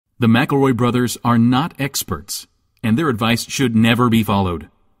The McElroy brothers are not experts, and their advice should never be followed.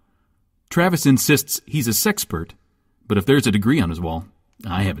 Travis insists he's a sexpert, but if there's a degree on his wall,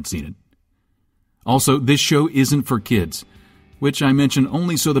 I haven't seen it. Also, this show isn't for kids, which I mention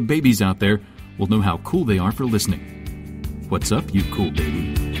only so the babies out there will know how cool they are for listening. What's up, you cool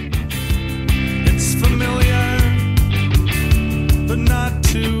baby? It's familiar, but not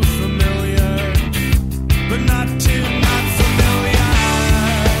too familiar, but not too not familiar.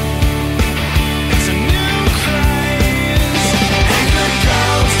 It's a new craze. Hey, good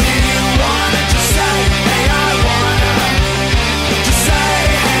girls, do you wanna just say, hey, I wanna? Just say,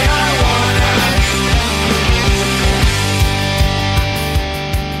 hey, I wanna.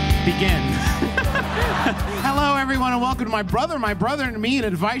 Begin. Hello, everyone, and welcome to My Brother and Me, an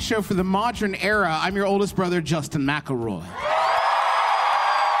advice show for the modern era. I'm your oldest brother, Justin McElroy.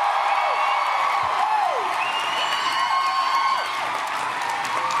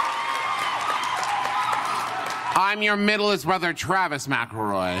 I'm your middleest brother, Travis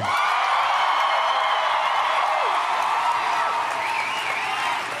McElroy.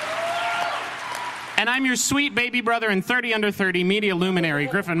 And I'm your sweet baby brother and 30 under 30 media luminary,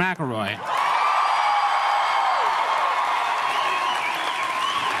 Griffin McElroy.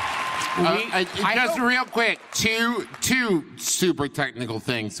 Just real quick, two super technical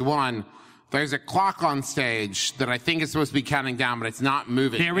things. One, there's a clock on stage that I think is supposed to be counting down, but it's not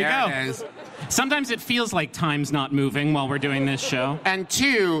moving. There we go. It is. Sometimes it feels like time's not moving while we're doing this show. And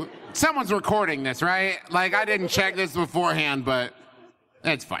two, someone's recording this, right? Like, I didn't check this beforehand, but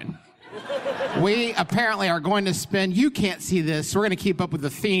it's fine. We apparently are going to spend, you can't see this, so we're going to keep up with the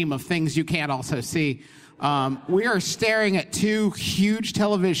theme of things you can't also see. We are staring at two huge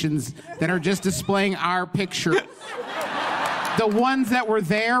televisions that are just displaying our picture. The ones that were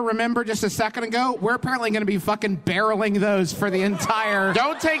there, remember, just a second ago? We're apparently going to be fucking barreling those for the entire...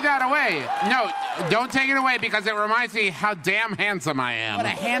 Don't take that away. No, don't take it away because it reminds me how damn handsome I am. What a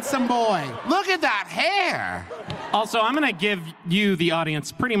handsome boy. Look at that hair. Also, I'm going to give you, the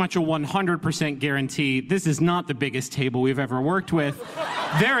audience, pretty much a 100% guarantee. This is not the biggest table we've ever worked with.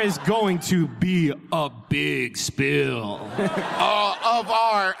 There is going to be a big spill. Of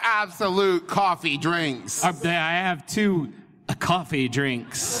our absolute coffee drinks. I have two coffee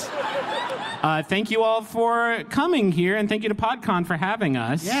drinks. Thank you all for coming here, and thank you to PodCon for having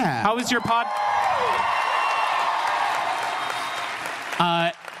us. Yeah. How was your pod?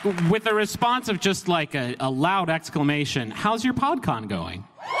 With a response of just like a loud exclamation, how's your PodCon going?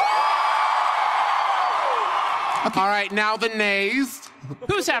 Okay. All right, now the nays.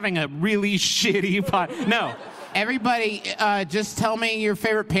 Who's having a really shitty pod? No. Everybody, just tell me your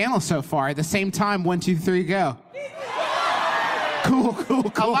favorite panel so far. At the same time, 1, 2, 3, go. Cool.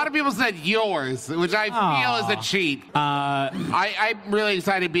 A lot of people said yours, which I feel is a cheat. I'm really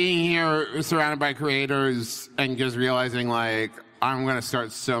excited being here surrounded by creators and just realizing, like, I'm going to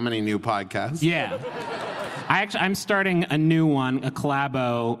start so many new podcasts. Yeah. I'm starting a new one, a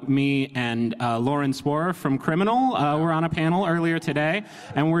collabo. Me and Lauren Sporer from Criminal were on a panel earlier today,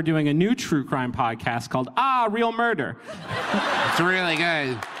 and we're doing a new true crime podcast called Real Murder. It's really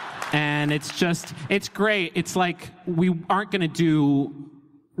good. And it's great. It's like we aren't going to do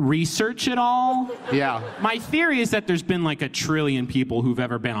research at all. Yeah. My theory is that there's been like 1 trillion people who've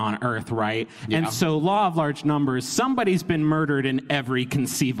ever been on Earth, right? Yeah. And so law of large numbers, somebody's been murdered in every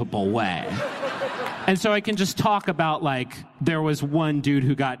conceivable way. And so I can just talk about, like, there was one dude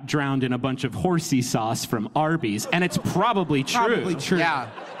who got drowned in a bunch of horsey sauce from Arby's, and it's probably true. Probably true. Yeah.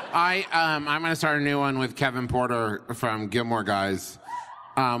 I'm going to start a new one with Kevin Porter from Gilmore Guys,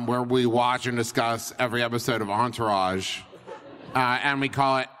 where we watch and discuss every episode of Entourage, and we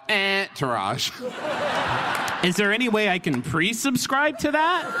call it Entourage. Is there any way I can pre-subscribe to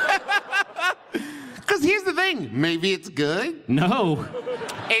that? Because here's the thing. Maybe it's good. No.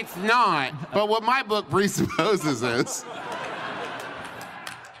 It's not. But what my book presupposes is...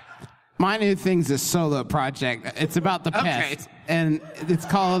 My new thing's a solo project. It's about the pest. And it's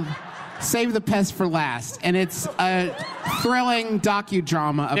called Save the Pest for Last. And it's a thrilling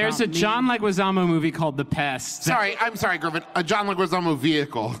docudrama about There's a John Leguizamo movie called The Pest. I'm sorry, Griffin. A John Leguizamo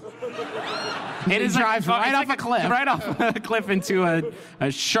vehicle. It is drives right off a cliff. Right off a cliff into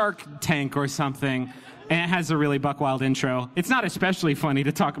a shark tank or something. And it has a really buck-wild intro. It's not especially funny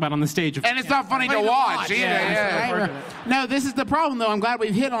to talk about on the stage. And it's not funny to watch either. Yeah. No, this is the problem, though. I'm glad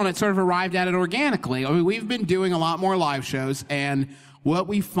we've hit on it, sort of arrived at it organically. I mean, we've been doing a lot more live shows, and what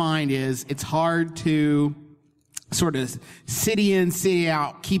we find is it's hard to sort of city in, city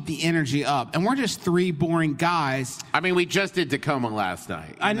out, keep the energy up. And we're just three boring guys. I mean, we just did Tacoma last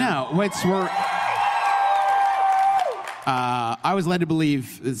night. I know. I was led to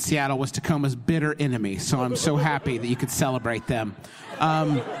believe that Seattle was Tacoma's bitter enemy, so I'm so happy that you could celebrate them.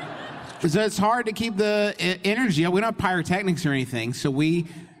 So it's hard to keep the energy up. We don't have pyrotechnics or anything, so we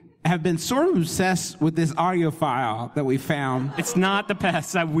have been sort of obsessed with this audio file that we found. It's not the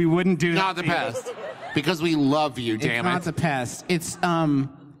pest. We wouldn't do that. Not the pest. Because we love you, damn it. It's not the pest.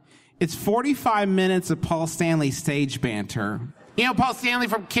 It's 45 minutes of Paul Stanley stage banter. You know Paul Stanley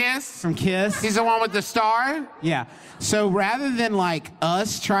from Kiss? From Kiss? He's the one with the star? Yeah. So rather than like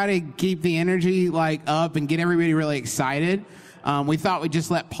us try to keep the energy like up and get everybody really excited, we thought we'd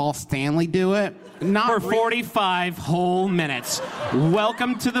just let Paul Stanley do it. For 45 whole minutes.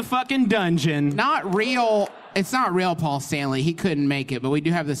 Welcome to the fucking dungeon. Not real. It's not real Paul Stanley. He couldn't make it, but we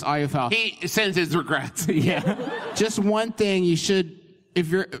do have this audio file. He sends his regrets. Yeah. Just one thing you should, if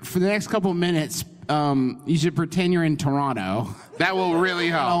you're, for the next couple of minutes, you should pretend you're in Toronto. That will really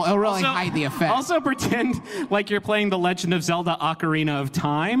help. It'll really hide the effect. Also pretend like you're playing The Legend of Zelda Ocarina of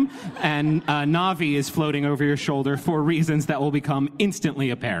Time, and Navi is floating over your shoulder for reasons that will become instantly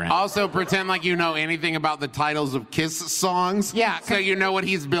apparent. Also pretend like you know anything about the titles of Kiss songs. Yeah. So you know what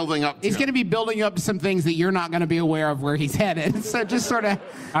he's building up to. He's going to be building up to some things that you're not going to be aware of where he's headed. So just sort of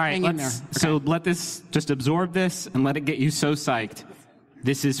All right, hang in there. So let this, just absorb this and let it get you so psyched.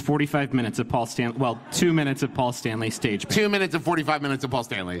 This is 45 minutes of Paul Stanley, 2 minutes of Paul Stanley stage band. 2 minutes and 45 minutes of Paul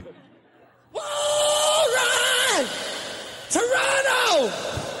Stanley. All right! Toronto!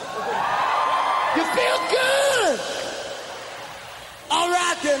 You feel good? All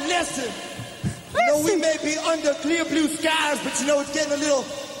right then, listen. You know, we may be under clear blue skies, but you know, it's getting a little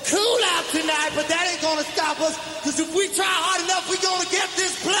cool out tonight, but that ain't gonna stop us, because if we try hard enough, we're gonna get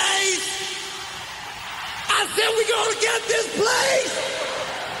this place. I said we're gonna get this place.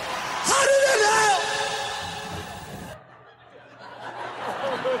 Hotter than hell.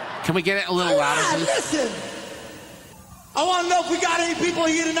 Can we get it a little All louder, right, please? listen. I want to know if we got any people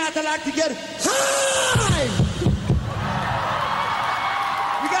here tonight that like to get high.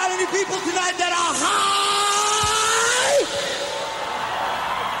 We got any people tonight that are high?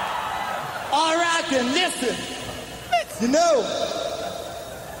 All right, then, listen. You know,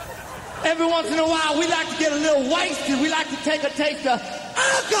 every once in a while, we like to get a little wasted. We like to take a taste of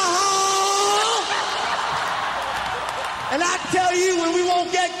alcohol. And I tell you, when we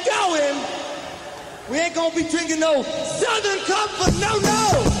won't get going, we ain't gonna be drinking no Southern Comfort, no.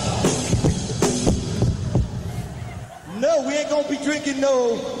 No, we ain't gonna be drinking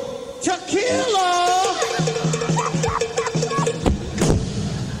no tequila.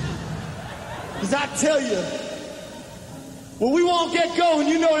 Cause I tell you, when we won't get going,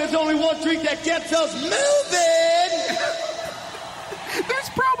 you know there's only one drink that gets us moving. There's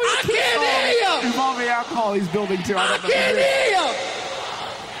probably I can't hear you. involving alcohol he's building too. I can't hear you.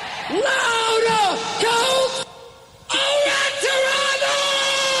 Louder, Coke. All right, Toronto.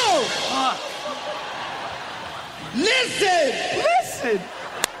 Listen.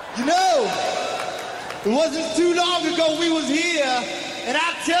 You know, it wasn't too long ago we was here, and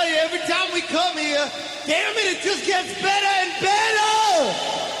I tell you, every time we come here, damn it just gets better and better.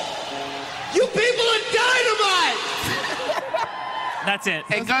 You people are dynamite. That's it.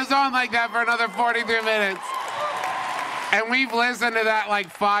 It goes on like that for another 43 minutes. And we've listened to that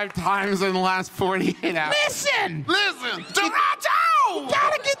like 5 times in the last 48 hours. Listen. Toronto!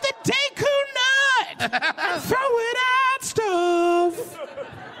 Gotta get the Deku nut. Throw it at stuff.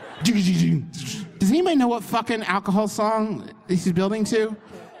 Does anybody know what fucking alcohol song he's building to?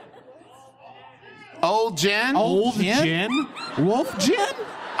 Old gin? Old gin? Wolf gin?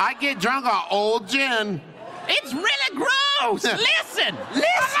 I get drunk on old gin. It's really gross. Listen.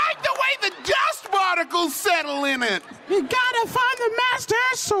 I like the way the dust particles settle in it. You gotta find the master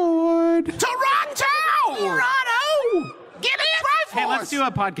sword. Toronto! Get it right for Hey, us. let's do a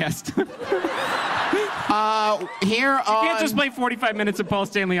podcast. Here You can't just play 45 minutes of Paul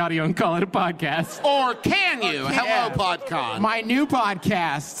Stanley audio and call it a podcast. Or can you? Yeah. Hello, PodCon. my new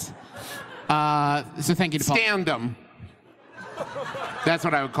podcast. So thank you to Paul. Stand-em. That's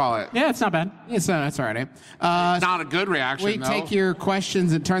what I would call it. Yeah, it's not bad. Yeah, so that's all right. Not a good reaction, We though. take your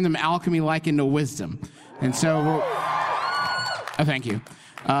questions and turn them alchemy-like into wisdom. And so, thank you.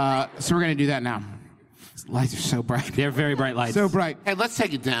 So we're going to do that now. These lights are so bright. They're very bright lights. So bright. Hey, let's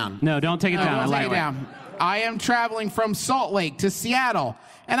take it down. No, don't take it down. I We'll like take it down. I am traveling from Salt Lake to Seattle,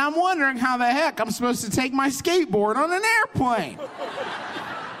 and I'm wondering how the heck I'm supposed to take my skateboard on an airplane.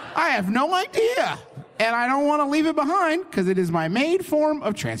 I have no idea, and I don't want to leave it behind because it is my main form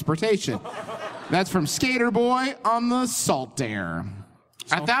of transportation. That's from Skater Boy on the Salt Air.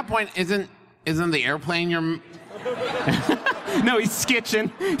 At that point, isn't the airplane your... No, he's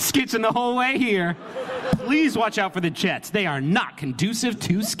skitching the whole way here. Please watch out for the jets. They are not conducive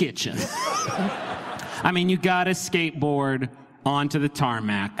to skitching. I mean, you gotta skateboard onto the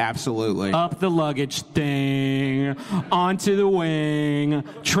tarmac. Absolutely. Up the luggage thing, onto the wing,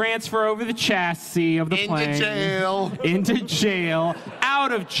 transfer over the chassis of the plane. Into jail,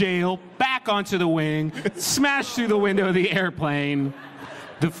 out of jail, back onto the wing, smash through the window of the airplane.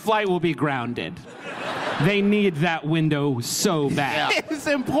 The flight will be grounded. They need that window so bad. Yeah. It's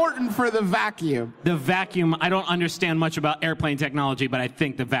important for the vacuum. The vacuum, I don't understand much about airplane technology, but I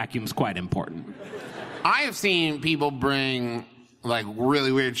think the vacuum's quite important. I have seen people bring like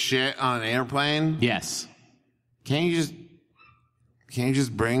really weird shit on an airplane. Yes. Can't you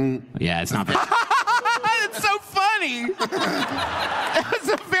just bring? Yeah, it's not very. It's so funny. It's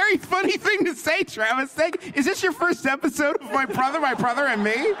a very funny thing to say, Travis. Is this your first episode of My Brother and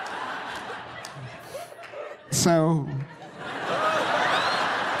Me? So,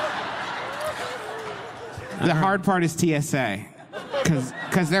 the hard part is TSA.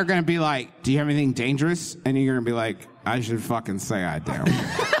 Because they're going to be like, do you have anything dangerous? And you're going to be like, I should fucking say I do.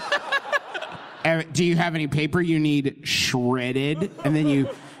 Do you have any paper you need shredded? And then you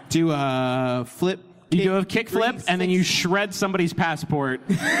do a flip. You do a kickflip, and then you shred somebody's passport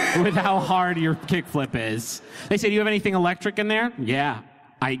with how hard your kickflip is. They say, do you have anything electric in there? Yeah.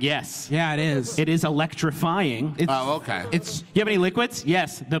 Yes. Yeah, it is. It is electrifying. Okay. You have any liquids?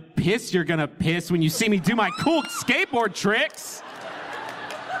 Yes. The piss you're going to piss when you see me do my cool skateboard tricks.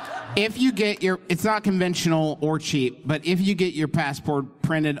 If you get it's not conventional or cheap, but if you get your passport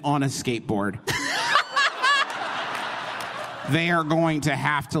printed on a skateboard, they are going to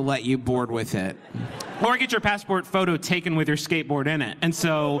have to let you board with it. Or get your passport photo taken with your skateboard in it. And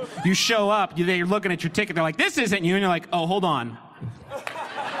so you show up, they're looking at your ticket, they're like, this isn't you. And you're like, oh, hold on.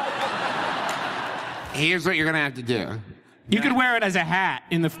 Here's what you're going to have to do. You could wear it as a hat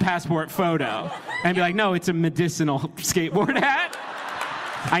in the passport photo and be like, no, it's a medicinal skateboard hat.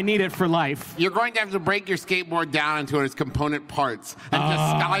 I need it for life. You're going to have to break your skateboard down into its component parts and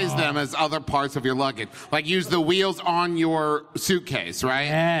disguise them as other parts of your luggage. Like use the wheels on your suitcase, right?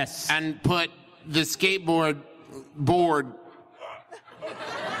 Yes. And put the skateboard board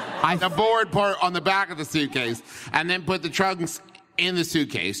part on the back of the suitcase, and then put the trunks in the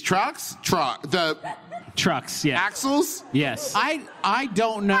suitcase. Trucks, yes. Axles? Yes. I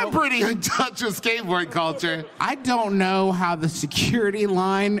don't know. I'm pretty in touch with skateboard culture. I don't know how the security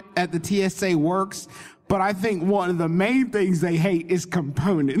line at the TSA works, but I think one of the main things they hate is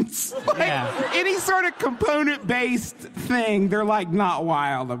components. Any sort of component-based thing, they're like not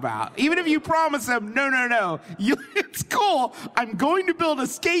wild about. Even if you promise them, no, it's cool. I'm going to build a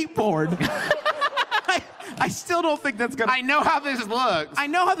skateboard. I still don't think that's gonna. I know how this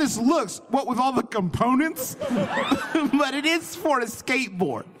looks. What with all the components? But it is for a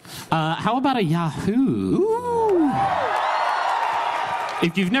skateboard. How about a Yahoo? Ooh.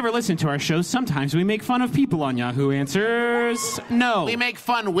 If you've never listened to our show, sometimes we make fun of people on Yahoo Answers. No. We make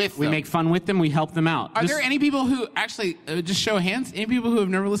fun with them. We make fun with them. We help them out. Are there any people who actually, just show of hands, any people who have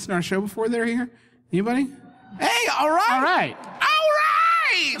never listened to our show before that are here? Anybody? Hey, all right. All right.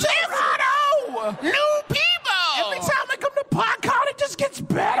 Toronto! New people! Every time I come to PodCon, it just gets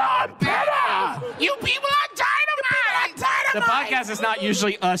better and better! You people are dynamite! The podcast is not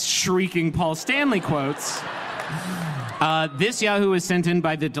usually us shrieking Paul Stanley quotes. This Yahoo is sent in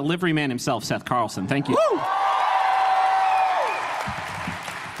by the delivery man himself, Seth Carlson. Thank you. Woo!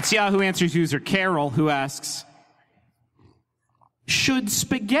 It's Yahoo Answers user Carol who asks, should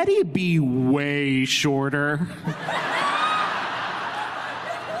spaghetti be way shorter?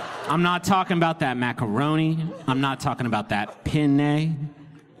 I'm not talking about that macaroni. I'm not talking about that penne. I'm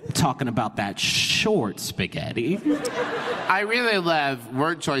talking about that short spaghetti. I really love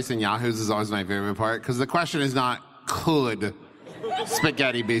word choice in Yahoos is always my favorite part, because the question is not could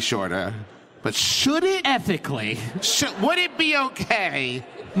spaghetti be shorter, but should it? Ethically. Would it be okay?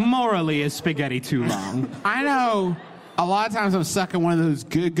 Morally, is spaghetti too long? I know. A lot of times I'm sucking one of those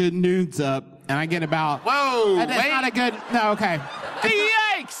good nudes up, and I get about... Whoa! That's not a good... No, okay.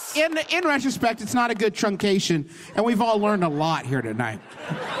 Yikes! In retrospect, it's not a good truncation, and we've all learned a lot here tonight.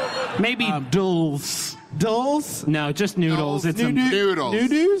 Maybe dulls. Dulls? No, just noodles. It's noodles.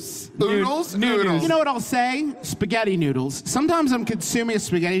 Noodles? Noodles. You know what I'll say? Spaghetti noodles. Sometimes I'm consuming a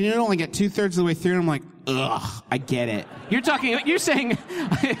spaghetti noodle and I get 2/3 of the way through and I'm like, ugh, I get it. You're saying...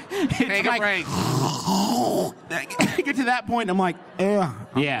 Take a break. I get to that point and I'm like, ugh,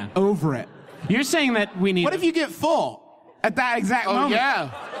 yeah, over it. You're saying that we need... What if you get full at that exact moment? Yeah.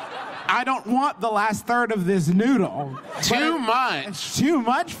 I don't want the last third of this noodle. Too much. It's too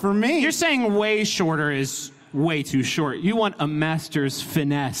much for me. You're saying way shorter is way too short. You want a master's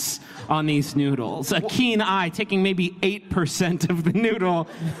finesse on these noodles. A keen eye taking maybe 8% of the noodle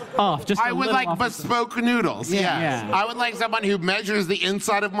off. Just I would like bespoke noodles. Yeah. I would like someone who measures the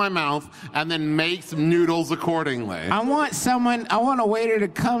inside of my mouth and then makes noodles accordingly. I want a waiter to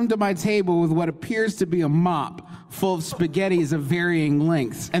come to my table with what appears to be a mop full of spaghettis of varying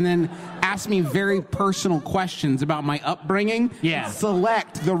lengths, and then ask me very personal questions about my upbringing. Yeah.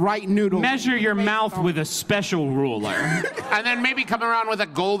 Select the right noodle. Measure your mouth with a special ruler. And then maybe come around with a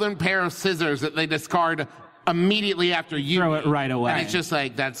golden pair of scissors that they discard immediately after you Throw it right away. And it's just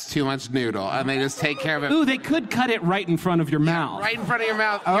like, that's too much noodle. And they just take care of it. Ooh, they could cut it right in front of your mouth. Right in front of your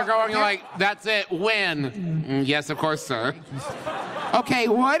mouth. You're going like, that's it, win. Yes, of course, sir. Okay,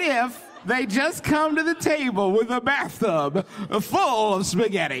 what if they just come to the table with a bathtub full of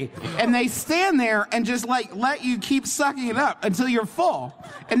spaghetti, and they stand there and just like let you keep sucking it up until you're full,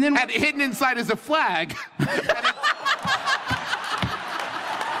 and then hidden inside is a flag.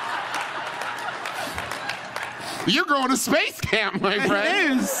 You're going to space camp, my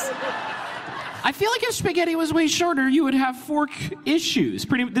friend. it is. I feel like if spaghetti was way shorter, you would have fork issues.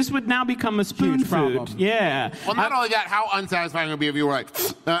 This would now become a spoon Huge food. problem. Yeah. Well, not only that, how unsatisfying it would be if you were like,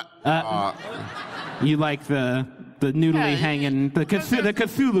 You like the noodly hanging, the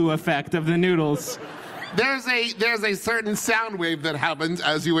Cthulhu effect of the noodles. There's a certain sound wave that happens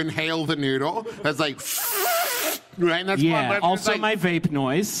as you inhale the noodle. That's like, right? And that's Yeah. fun, but Also, like, my vape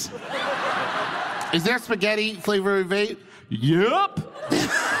noise. Is there spaghetti flavored vape? Yep.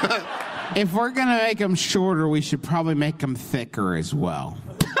 If we're gonna make them shorter, we should probably make them thicker as well.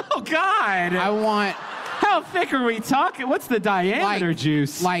 Oh God. I want How thick are we talking? What's the diameter,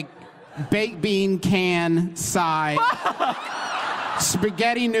 Juice? like baked bean can size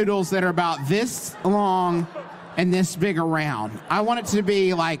spaghetti noodles that are about this long and this big around. I want it to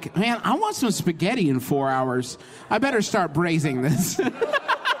be like, man, I want some spaghetti in 4 hours. I better start braising this.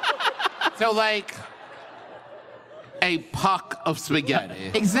 So like a puck of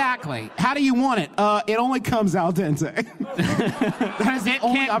spaghetti. Exactly. How do you want it? It only comes al dente. That is the It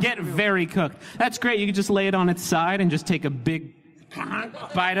only can't get very cooked. That's great. You can just lay it on its side and just take a big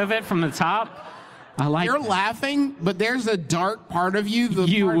bite of it from the top. I like You're that. laughing, but there's a dark part of you.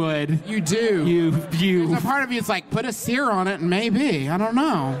 You would. You do. You. There's a part of you that's like, put a sear on it and maybe. I don't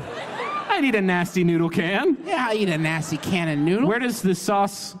know. I need a nasty noodle can. Yeah, I eat a nasty can of noodle. Where does the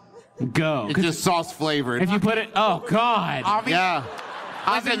sauce go? It's just sauce flavored. If you put it, oh God. Yeah.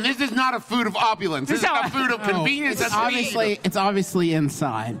 Listen, this is not a food of opulence. This is a food of convenience and speed. It's obviously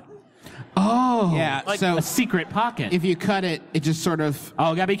inside. Oh. Yeah, Like so a secret pocket. if you cut it, it just sort of.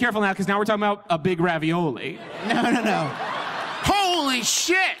 Oh, gotta be careful now, because now we're talking about a big ravioli. No. Holy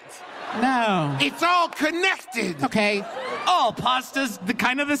shit! No. It's all connected. Okay. All pasta's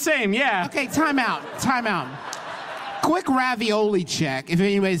kind of the same, yeah. Okay, time out. Quick ravioli check, if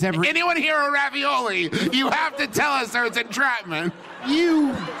anybody's ever. Anyone hear a ravioli? You have to tell us or it's entrapment.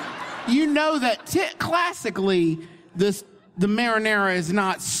 You know that classically the marinara is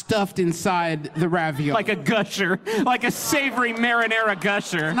not stuffed inside the ravioli. Like a gusher, like a savory marinara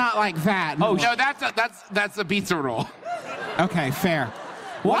gusher. Not like that. Oh, No, that's a pizza roll. Okay, fair.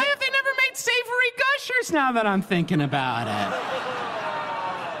 Why have they never made savory gushers now that I'm thinking about it?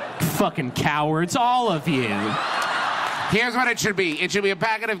 Fucking cowards, all of you. Here's what it should be. It should be a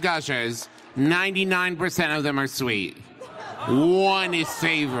packet of gushers. 99% of them are sweet. One is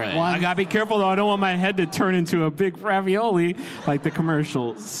savory. I gotta be careful though. I don't want my head to turn into a big ravioli like the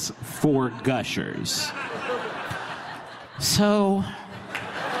commercials for gushers. So,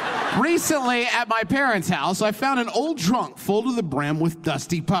 Recently, at my parents' house, I found an old trunk full to the brim with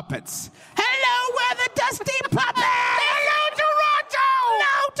dusty puppets. Hello, we're the dusty puppets! Hello,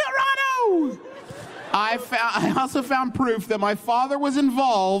 Toronto! I also found proof that my father was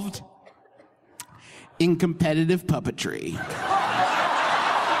involved in competitive puppetry.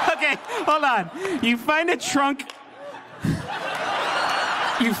 okay, hold on. You find a trunk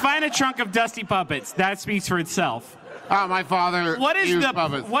of dusty puppets. That speaks for itself. Oh, my father used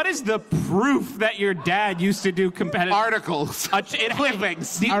puppets. What is the proof that your dad used to do competitive Articles.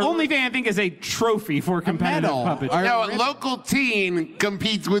 Clippings. The only thing I think is a trophy for competitive medal. puppetry. No, a local teen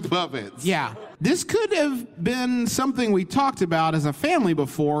competes with puppets. Yeah. This could have been something we talked about as a family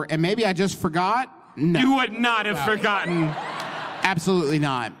before, and maybe I just forgot. No. You would not have forgotten. Absolutely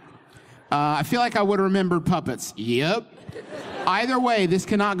not. I feel like I would have remembered puppets. Yep. Either way, this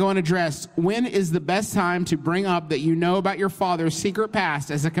cannot go unaddressed. When is the best time to bring up that you know about your father's secret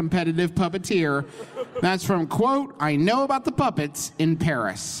past as a competitive puppeteer? That's from, quote, I know about the puppets in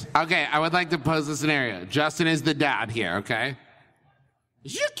Paris. Okay, I would like to pose a scenario. Justin is the dad here, okay?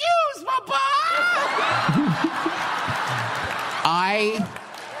 Yahoos, Papa! I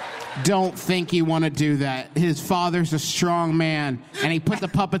don't think you want to do that. His father's a strong man, and he put the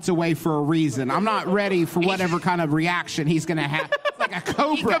puppets away for a reason. I'm not ready for whatever kind of reaction he's going to have. It's like a He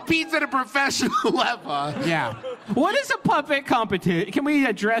cobra. competes at a professional level. Yeah. What is a puppet competition? Can we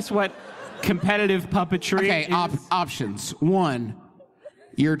address what competitive puppetry Okay, is? options. One,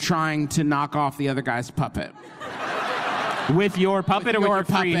 you're trying to knock off the other guy's puppet. With your puppet or with your your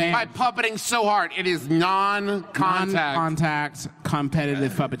free puppet. hand? By puppeting so hard, it is non-contact. Non-contact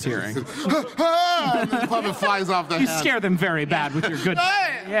competitive puppeteering. And the puppet flies off the You head. scare them very bad with your good...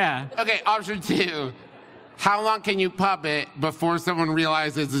 Yeah. Okay, option 2. How long can you puppet before someone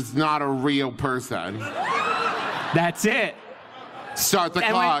realizes it's not a real person? That's it. Start the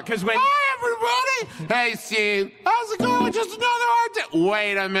And clock. because when... Hi, everybody. Hey, Steve. How's it going? Just another hard day.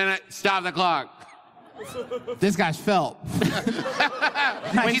 Wait a minute. Stop the clock. This guy's felt.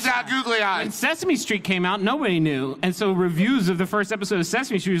 He's got googly When eyes. Sesame Street came out, nobody knew. And so reviews of the first episode of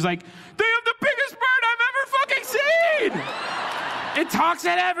Sesame Street was like, they have the biggest bird I've ever fucking seen! It talks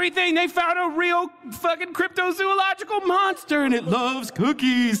at everything. They found a real fucking cryptozoological monster and it loves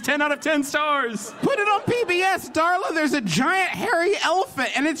cookies. 10 out of 10 stars. Put it on PBS, Darla. There's a giant hairy elephant,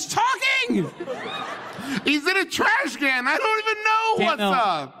 and it's talking. He's in a trash can. I don't even know what's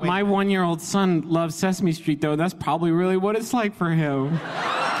up. My 1-year-old son loves Sesame Street, though. That's probably really what it's like for him.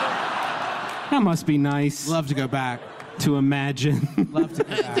 That must be nice Love to go back. to imagine. Love to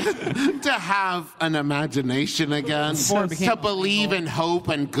go back. To have an imagination again. Before it became To believe in hope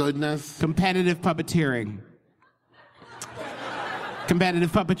and goodness. Competitive puppeteering.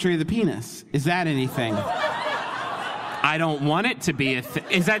 Competitive puppetry of the penis. Is that anything? I don't want it to be a thing.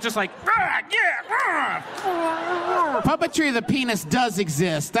 Is that just like, Puppetry of the penis does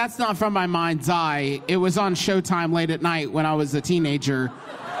exist. That's not from my mind's eye. It was on Showtime late at night when I was a teenager.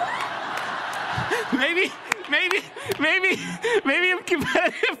 maybe in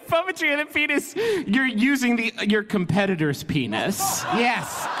competitive puppetry of the penis, you're using your competitor's penis.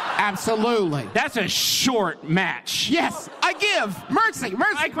 Yes, absolutely. That's a short match. Yes, I give. Mercy.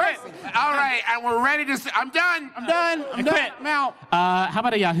 I quit. All right, and we're ready to... I'm done. I'm done. I'm out. How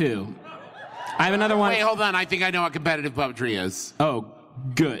about a Yahoo? I have another one. Wait, hold on. I think I know what competitive puppetry is. Oh,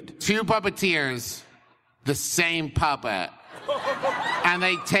 good. 2 puppeteers, the same puppet, and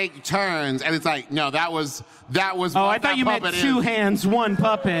they take turns, and it's like, no, that was. Oh, I thought you meant 2 hands, 1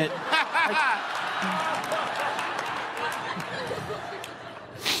 puppet.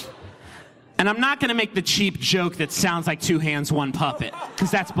 And I'm not going to make the cheap joke that sounds like 2 hands, 1 puppet,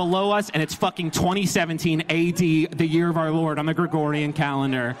 because that's below us, and it's fucking 2017 AD, the year of our Lord on the Gregorian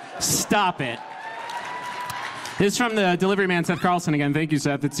calendar. Stop it. This is from the delivery man, Seth Carlson, again. Thank you,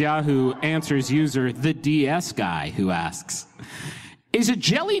 Seth. It's Yahoo Answers user, the DS guy, who asks, is a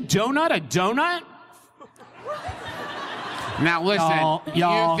jelly donut a donut? Now listen,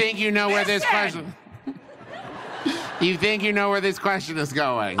 Y'all. you think you know where this question... You think you know where this question is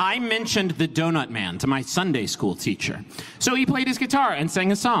going? I mentioned the Donut Man to my Sunday school teacher. So he played his guitar and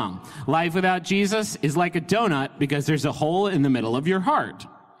sang a song. Life without Jesus is like a donut because there's a hole in the middle of your heart.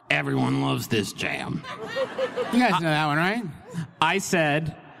 Everyone loves this jam. You guys know that one, right? I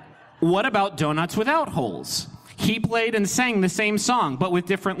said, what about donuts without holes? He played and sang the same song, but with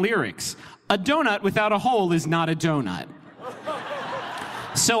different lyrics. A donut without a hole is not a donut.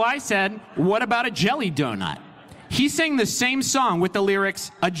 So I said, what about a jelly donut? He sang the same song with the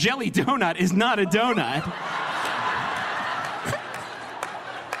lyrics, a jelly donut is not a donut.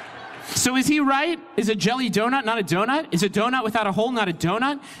 So is he right? Is a jelly donut not a donut? Is a donut without a hole not a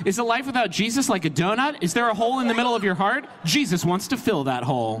donut? Is a life without Jesus like a donut? Is there a hole in the middle of your heart? Jesus wants to fill that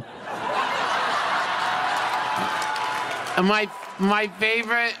hole. My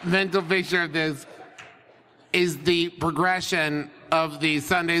favorite mental picture of this is the progression of the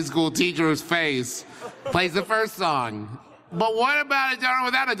Sunday school teacher's face. Plays the first song. But what about a donut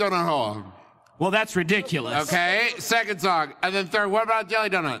without a donut hole? Well, that's ridiculous. Okay, second song. And then third, what about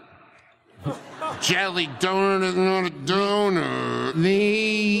jelly donut? Jelly donut is not a donut.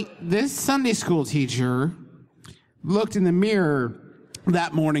 This Sunday school teacher looked in the mirror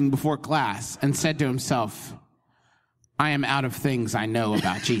that morning before class and said to himself, I am out of things I know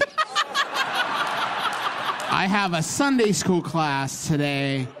about Jesus. I have a Sunday school class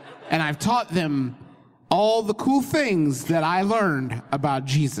today, and I've taught them all the cool things that I learned about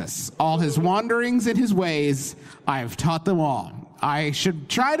Jesus. All his wanderings and his ways, I've taught them all. I should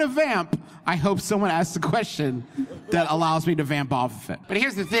try to vamp. I hope someone asks a question that allows me to vamp off of it. But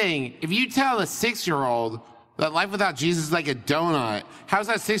here's the thing. If you tell a 6-year-old that life without Jesus is like a donut. How's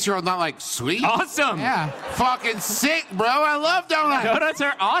that 6-year-old not like, sweet? Awesome. Yeah. Fucking sick, bro. I love donuts. Donuts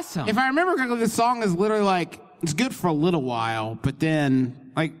are awesome. If I remember correctly, this song is literally like, it's good for a little while, but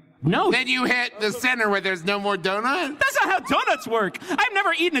then, like, no. Then you hit the center where there's no more donut? That's not how donuts work. I've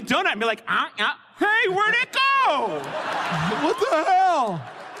never eaten a donut and be like, hey, where'd it go? what the hell?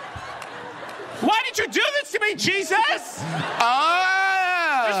 Why did you do this to me, Jesus? There's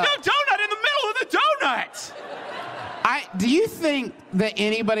Ah! no donut in the middle of the donut. Do you think that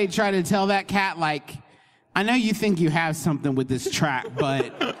anybody tried to tell that cat, like, I know you think you have something with this track,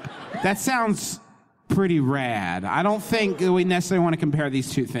 but that sounds pretty rad. I don't think we necessarily want to compare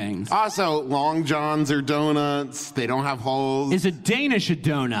these two things. Also, Long Johns are donuts. They don't have holes. Is a Danish a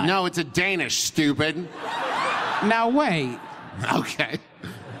donut? No, it's a Danish, stupid. Now, wait. Okay.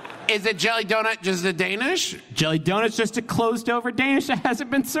 Is a jelly donut just a Danish? Jelly donut's just a closed-over Danish that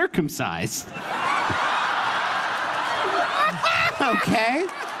hasn't been circumcised. Okay.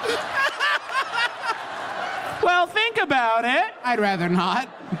 Well, think about it. I'd rather not.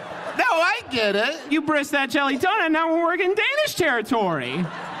 No, I get it. You brisk that jelly donut, now we're in Danish territory.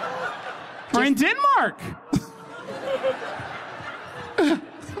 We're in Denmark.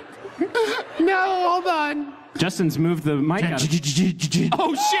 No, hold on. Justin's moved the mic out.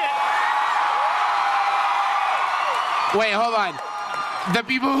 Oh, shit. Wait, hold on. The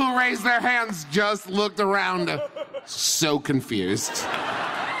people who raised their hands just looked around so confused.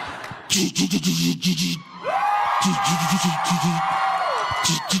 I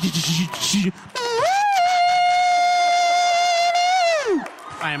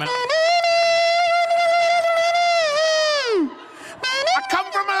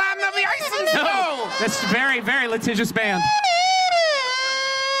come from a land of the ice and snow. No, that's very, very litigious band.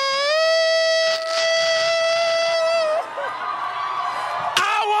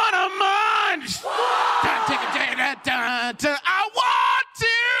 I want to munch. I want to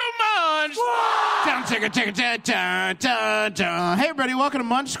munch. Hey, everybody, welcome to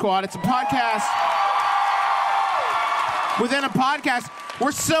Munch Squad. It's a podcast within a podcast.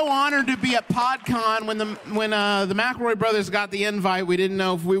 We're so honored to be at PodCon. When the McElroy brothers got the invite, we didn't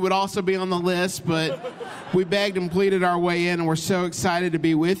know if we would also be on the list, but we begged and pleaded our way in, and we're so excited to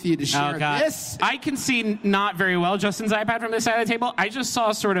be with you to share this. I can see not very well Justin's iPad from this side of the table. I just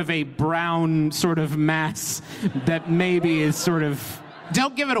saw sort of a brown sort of mass that maybe is sort of...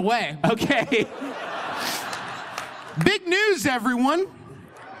 Don't give it away. Okay. Big news, everyone.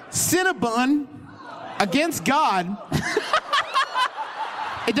 Cinnabon against God.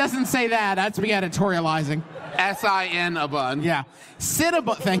 It doesn't say that. That's me editorializing. S-I-N a bun. Yeah.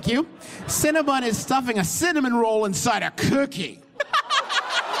 Cinnabon, thank you. Cinnabon is stuffing a cinnamon roll inside a cookie.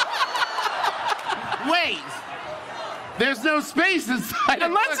 Wait. There's no space inside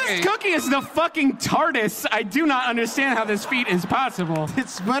Unless this cookie is the fucking TARDIS, I do not understand how this feat is possible.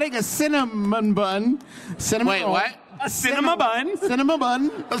 It's putting a cinnamon bun. Wait, roll. what? A cinema bun. Cinema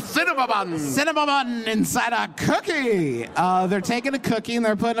bun. A cinema bun. Cinema bun inside a cookie. They're taking a cookie and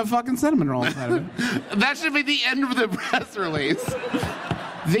they're putting a fucking cinnamon roll inside of it. That should be the end of the press release.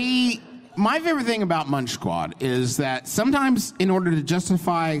 My favorite thing about Munch Squad is that sometimes in order to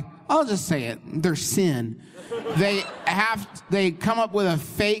justify, I'll just say it, their sin, they come up with a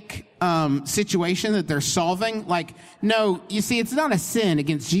fake situation that they're solving. Like, no, you see, it's not a sin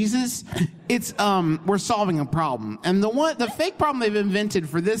against Jesus. It's we're solving a problem, and the fake problem they've invented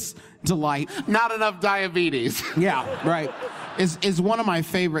for this delight, not enough diabetes. Yeah, right, is one of my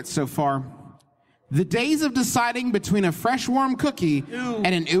favorites so far. The days of deciding between a fresh warm cookie and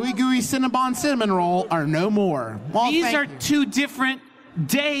an ooey gooey Cinnabon cinnamon roll are no more. Well, these are two different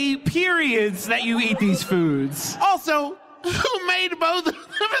day periods that you eat these foods. Also, who made both of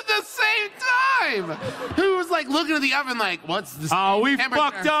them at the same time? Who was like looking at the oven like, what's this? Oh, we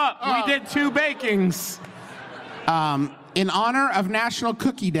fucked up. Oh. We did 2 bakings. In honor of National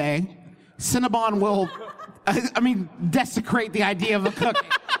Cookie Day, Cinnabon will, desecrate the idea of a cookie.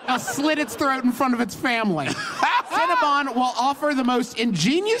 It'll slit its throat in front of its family. Cinnabon will offer the most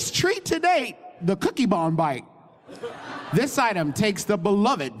ingenious treat to date, the Cookie Bon Bite. This item takes the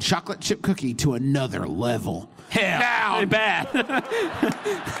beloved chocolate chip cookie to another level. Hell, really bad.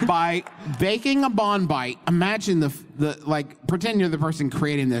 By baking a Bon Bite, imagine pretend you're the person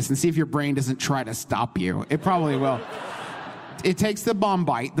creating this and see if your brain doesn't try to stop you. It probably will. It takes the Bon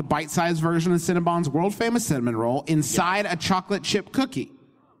Bite, the bite-sized version of Cinnabon's world-famous cinnamon roll, inside a chocolate chip cookie.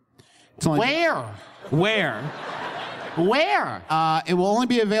 Where? It will only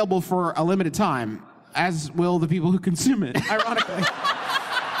be available for a limited time, as will the people who consume it, ironically.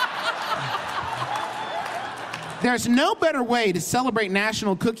 There's no better way to celebrate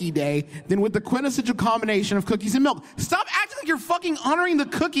National Cookie Day than with the quintessential combination of cookies and milk. Stop acting like you're fucking honoring the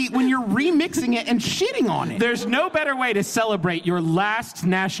cookie when you're remixing it and shitting on it. There's no better way to celebrate your last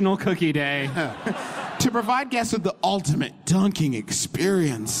National Cookie Day. To provide guests with the ultimate dunking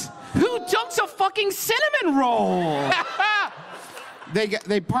experience. Who dunks a fucking cinnamon roll?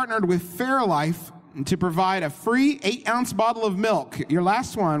 They partnered with Fairlife to provide a free 8-ounce bottle of milk, your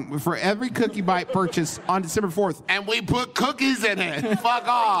last one, for every cookie bite purchase on December 4th. And we put cookies in it. Fuck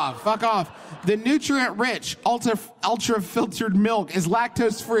off. Fuck off. The nutrient-rich, ultra-filtered milk is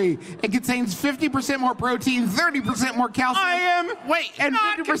lactose-free. It contains 50% more protein, 30% more calcium, and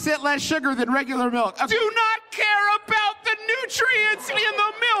 50% less sugar than regular milk. Okay. Do not care about the nutrients in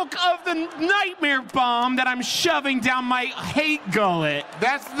the milk of the nightmare bomb that I'm shoving down my hate gullet.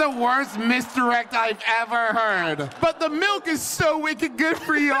 That's the worst misdirect I've ever heard. But the milk is so wicked good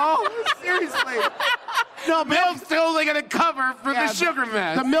for y'all. Seriously. No, milk's only going to cover for the sugar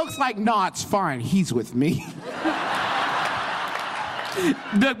mess. The milk's like, nah, it's fine. He's with me.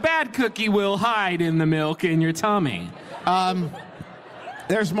 The bad cookie will hide in the milk in your tummy.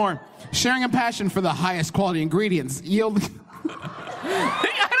 There's more. Sharing a passion for the highest quality ingredients yield...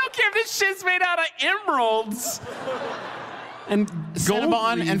 I don't care if this shit's made out of emeralds. And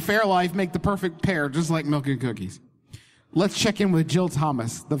Cinnabon and Fairlife make the perfect pair, just like milk and cookies. Let's check in with Jill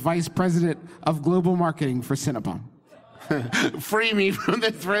Thomas, the Vice President of Global Marketing for Cinnabon. Free me from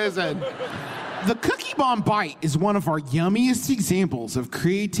this prison. The Cookie Bomb Bite is one of our yummiest examples of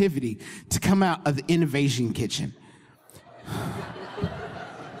creativity to come out of the innovation kitchen.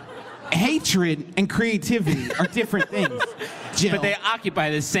 Hatred and creativity are different things, Jill. But they occupy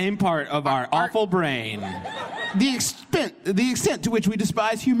the same part of our awful brain. The extent to which we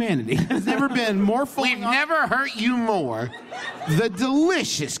despise humanity has never been more fully... We've never hurt you more. The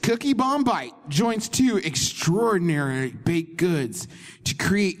delicious Cookie Bomb Bite joins two extraordinary baked goods to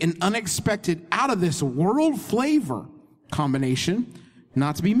create an unexpected, out-of-this-world flavor combination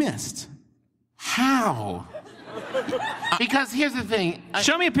not to be missed. How? Because here's the thing.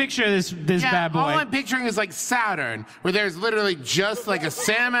 Show me a picture of this bad boy. All I'm picturing is like Saturn, where there's literally just like a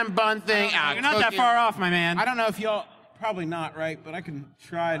salmon bun thing. You're not that far off, my man. I don't know if y'all... Probably not, right? But I can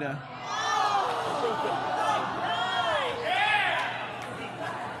try to...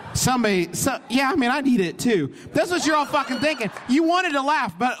 Yeah, I mean, I'd eat it too. That's what you're all fucking thinking. You wanted to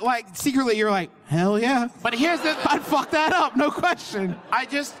laugh, but like secretly you're like, hell yeah. But here's the... I'd fuck that up, no question.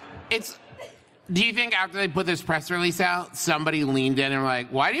 Do you think after they put this press release out, somebody leaned in and were like,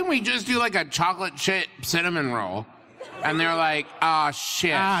 why didn't we just do like a chocolate chip cinnamon roll? And they're like, oh,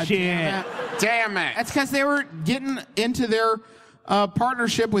 shit. Damn it. That's because they were getting into their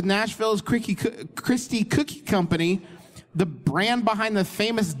partnership with Nashville's Christie Cookie Company, the brand behind the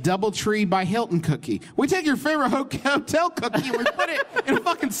famous Doubletree by Hilton cookie. We take your favorite hotel cookie and we put it in a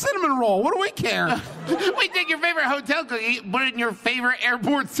fucking cinnamon roll. What do we care? We take your favorite hotel cookie, put it in your favorite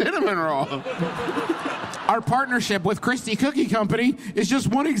airport cinnamon roll. Our partnership with Christie Cookie Company is just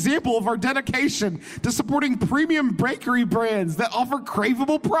one example of our dedication to supporting premium bakery brands that offer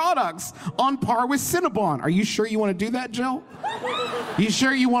craveable products on par with Cinnabon. Are you sure you want to do that, Jill? You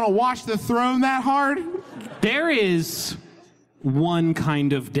sure you want to wash the throne that hard? There is one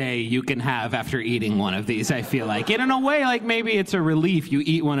kind of day you can have after eating one of these, I feel like. And in a way, like maybe it's a relief you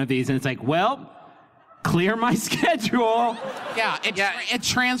eat one of these and it's like, well, clear my schedule. Yeah, it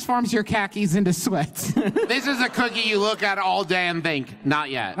transforms your khakis into sweats. This is a cookie you look at all day and think,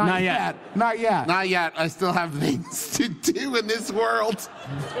 not yet. Not yet. Not yet. I still have things to do in this world.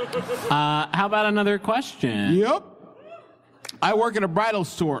 How about another question? Yep. I work at a bridal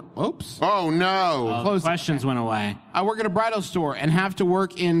store. Oops. Oh, no. The questions went away. I work at a bridal store and have to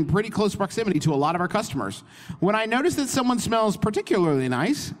work in pretty close proximity to a lot of our customers. When I notice that someone smells particularly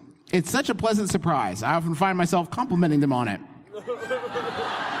nice, it's such a pleasant surprise. I often find myself complimenting them on it.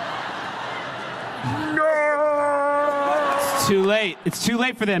 No! It's too late. It's too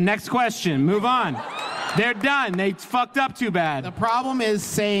late for them. Next question. Move on. They're done. They fucked up too bad. The problem is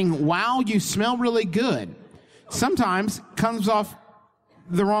saying, wow, you smell really good. Sometimes comes off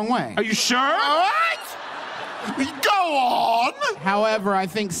the wrong way. Are you sure? What? Go on! However, I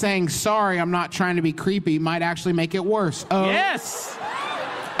think saying, sorry, I'm not trying to be creepy, might actually make it worse. Oh, yes!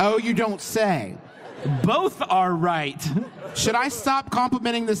 Oh, you don't say. Both are right. Should I stop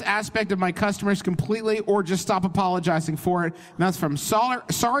complimenting this aspect of my customers completely or just stop apologizing for it? And that's from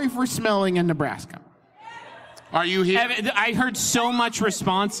Sorry for Smelling in Nebraska. Are you here? I heard so much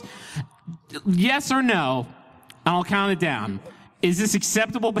response. Yes or no? I'll count it down. Is this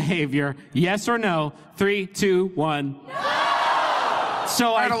acceptable behavior? Yes or no? 3, 2, 1. No!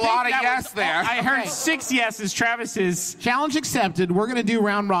 So I heard a lot of yes there. I heard 6 yeses. Travis's Challenge accepted. We're going to do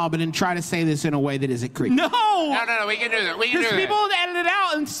round robin and try to say this in a way that isn't creepy. No, we can do that. We can do because that. people edit it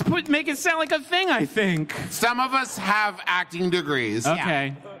out and make it sound like a thing. I think. Some of us have acting degrees.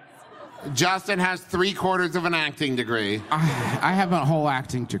 Okay. Justin has 3/4 of an acting degree. I have a whole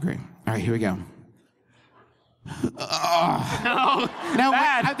acting degree. All right, here we go. No,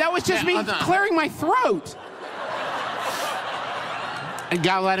 bad. That was just me clearing my throat. You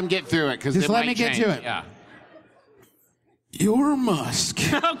gotta let him get through it, because Just let me get to it. Yeah. Your musk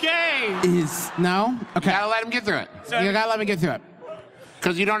Okay. is no. Okay, You gotta let him get through it, you gotta let me get through it.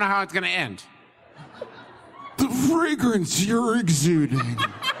 because you don't know how it's gonna end. The fragrance you're exuding.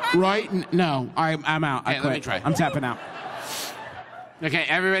 Right? No, I'm out. I Okay, quit. let me try. I'm tapping out. Okay,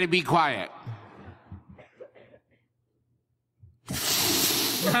 everybody be quiet.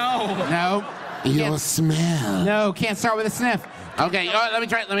 No. Your smell. No, can't start with a sniff. Okay, let me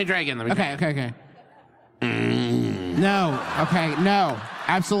try again. Okay. No. Okay, no.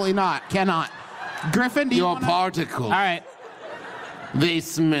 Absolutely not. Cannot. Griffin, do you Your wanna... particles. All right. They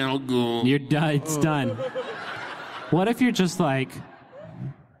smell good. You're done. It's done. What if you're just like,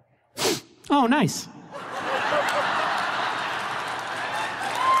 oh, nice.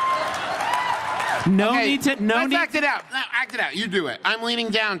 No need to. No Let's need. act it out. No, act it out. You do it. I'm leaning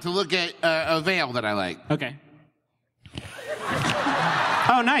down to look at a veil that I like. Okay.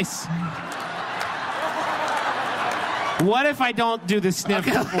 Oh, nice. What if I don't do the sniff?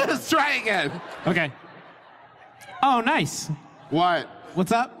 Okay, let's try again. Okay. Oh, nice. What?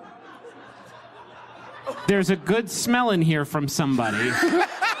 What's up? There's a good smell in here from somebody.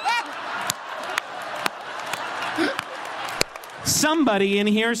 Somebody in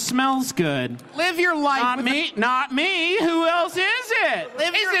here smells good. Live your life. Not me. Not me. Who else is it?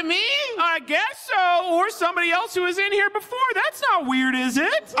 Is it me? I guess so. Or somebody else who was in here before. That's not weird, is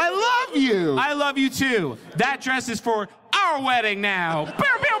it? I love you. I love you too. That dress is for our wedding now. Bow,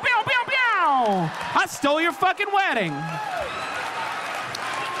 bow, bow, bow, bow. I stole your fucking wedding.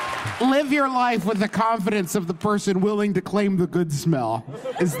 Live your life with the confidence of the person willing to claim the good smell.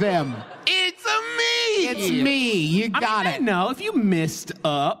 Is them. It's me. It's me. You got it. No, if you missed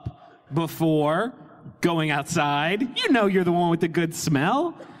up before going outside, you know you're the one with the good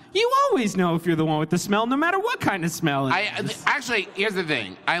smell. You always know if you're the one with the smell, no matter what kind of smell it is. Actually, here's the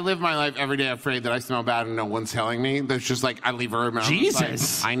thing. I live my life every day afraid that I smell bad and no one's telling me. There's just like, I leave a room. And I'm just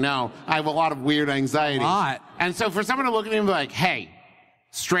Jesus. like, I know. I have a lot of weird anxiety. A lot. And so for someone to look at me and be like, hey,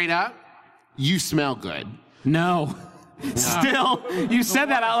 straight up, you smell good. No. Still, you said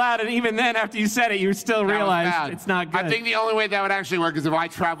that out loud, and even then, after you said it, you still That was realized bad. it's not good. I think the only way that would actually work is if I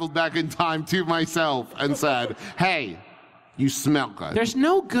traveled back in time to myself and said, hey, you smell good. There's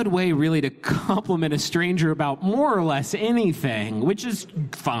no good way, really, to compliment a stranger about more or less anything, which is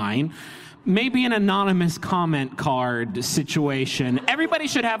fine. Maybe an anonymous comment card situation. Everybody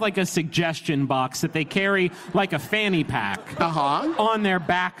should have like a suggestion box that they carry like a fanny pack on their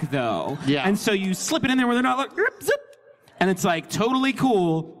back, though. Yeah. And so you slip it in there where they're not like, zip, zip, and it's like totally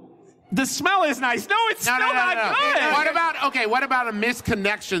cool. The smell is nice. No, it's still not good. What about a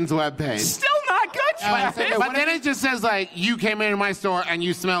misconnections webpage? Still not good, Travis. But then it just says like, you came into my store and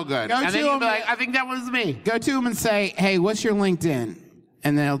you smell good. Go And to then you'll be them. like, I think that was me. Go to them and say, hey, what's your LinkedIn?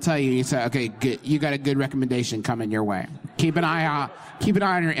 And then they'll tell you, you say, okay, good. You got a good recommendation coming your way. Keep an eye on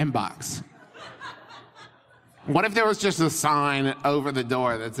your inbox. What if there was just a sign over the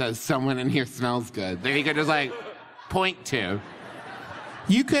door that says someone in here smells good? That you could just like point to.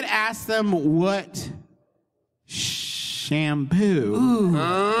 You could ask them what shampoo. Ooh.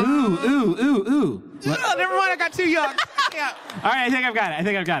 Oh, never mind. I got too young. Yeah. All right, I think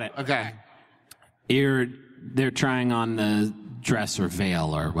I've got it. Okay. They're trying on the dress or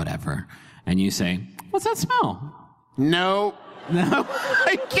veil or whatever, and you say, what's that smell? No. No.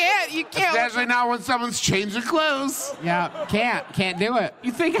 I can't. You can't. Especially not when someone's changed their clothes. Yeah, can't do it.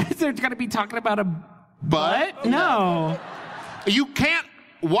 You think they're going to be talking about a But butt? No. you can't.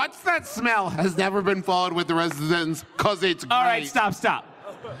 What's that smell has never been followed with the rest of the sentence because it's great. All right, stop.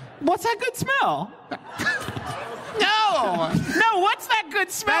 What's that good smell? No. No, what's that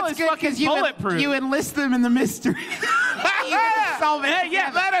good smell? That's It's good fucking because bulletproof. you enlist them in the mystery. You can solve it. Yeah.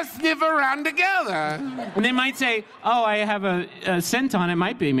 Let us sniff around together. And they might say, oh, I have a scent on it.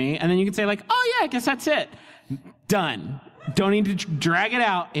 Might be me. And then you can say like, oh, yeah, I guess that's it. Done. Don't need to drag it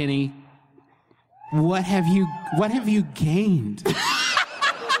out any. What have you gained?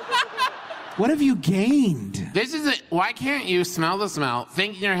 What have you gained? Why can't you smell the smell,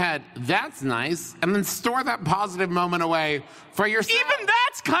 think in your head, that's nice, and then store that positive moment away for yourself? Even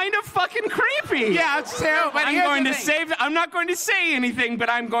that's kind of fucking creepy. Yeah, it's true. But I'm not going to say anything, but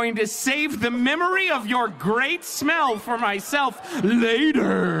I'm going to save the memory of your great smell for myself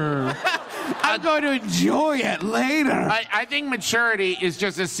later. I'm going to enjoy it later. I think maturity is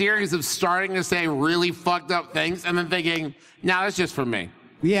just a series of starting to say really fucked up things and then thinking, nah, that's just for me.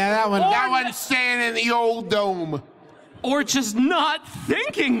 Yeah, that one. That one's staying in the old dome. Or just not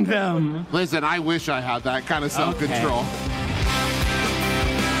thinking them. Listen, I wish I had that kind of self-control.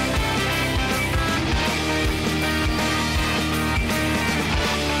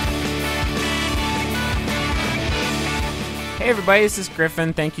 Hey everybody, this is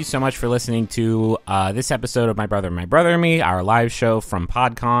Griffin. Thank you so much for listening to this episode of My Brother and Me, our live show from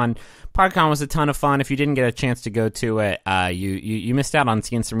PodCon. PodCon was a ton of fun. If you didn't get a chance to go to it, you missed out on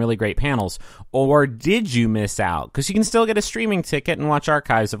seeing some really great panels. Or did you miss out? Because you can still get a streaming ticket and watch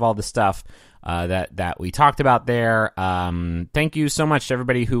archives of all the stuff that we talked about there. Thank you so much to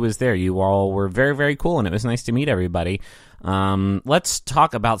everybody who was there. You all were very, very cool, and it was nice to meet everybody. Let's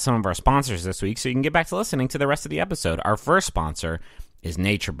talk about some of our sponsors this week so you can get back to listening to the rest of the episode. Our first sponsor is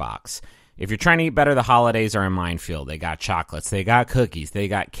NatureBox. If you're trying to eat better, the holidays are a minefield. They got chocolates, they got cookies, they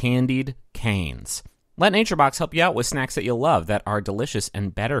got candied canes. Let NatureBox help you out with snacks that you'll love that are delicious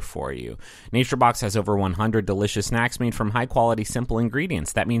and better for you. NatureBox has over 100 delicious snacks made from high-quality, simple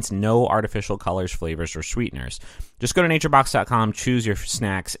ingredients. That means no artificial colors, flavors, or sweeteners. Just go to naturebox.com, choose your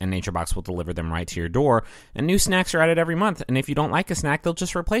snacks, and NatureBox will deliver them right to your door. And new snacks are added every month, and if you don't like a snack, they'll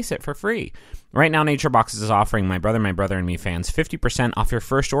just replace it for free. Right now, NatureBox is offering My Brother and Me fans 50% off your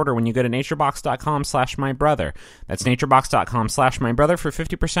first order when you go to naturebox.com/mybrother. That's naturebox.com/mybrother for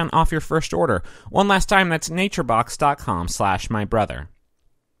 50% off your first order. One last time, that's naturebox.com/mybrother.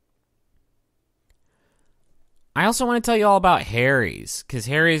 I also want to tell you all about Harry's, because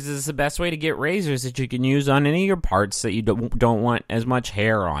Harry's is the best way to get razors that you can use on any of your parts that you don't want as much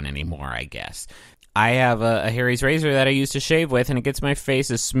hair on anymore, I guess. I have a Harry's razor that I used to shave with, and it gets my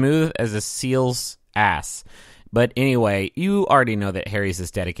face as smooth as a seal's ass. But anyway, you already know that Harry's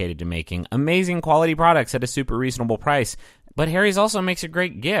is dedicated to making amazing quality products at a super reasonable price. But Harry's also makes a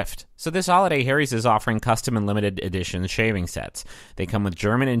great gift. So this holiday, Harry's is offering custom and limited edition shaving sets. They come with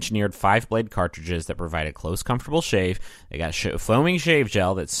German-engineered 5-blade cartridges that provide a close, comfortable shave. They got foaming shave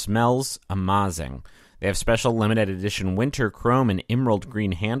gel that smells amazing. They have special limited edition winter chrome and emerald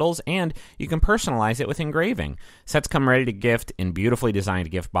green handles, and you can personalize it with engraving. Sets come ready to gift in beautifully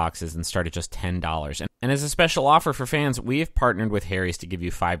designed gift boxes and start at just $10. And as a special offer for fans, we have partnered with Harry's to give you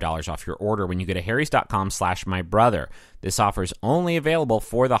 $5 off your order when you go to harrys.com/mybrother. This offer is only available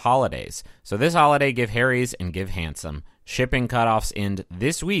for the holidays. So this holiday, give Harry's and give handsome. Shipping cutoffs end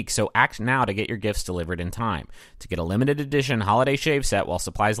this week, so act now to get your gifts delivered in time. To get a limited edition holiday shave set while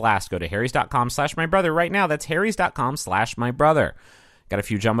supplies last, go to harrys.com/mybrother right now. That's harrys.com/mybrother. Got a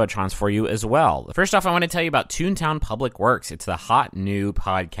few jumbotrons for you as well. First off, I want to tell you about Toontown Public Works. It's the hot new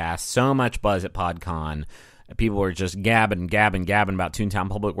podcast. So much buzz at PodCon. People were just gabbing about Toontown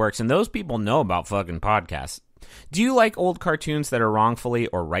Public Works, and those people know about fucking podcasts. Do you like old cartoons that are wrongfully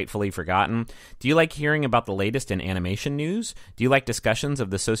or rightfully forgotten? Do you like hearing about the latest in animation news? Do you like discussions of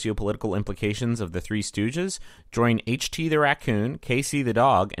the socio-political implications of the Three Stooges? Join H.T. the Raccoon, Casey the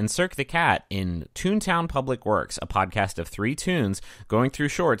Dog, and Cirque the Cat in Toontown Public Works, a podcast of 3 toons going through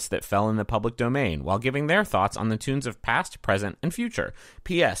shorts that fell in the public domain while giving their thoughts on the tunes of past, present, and future.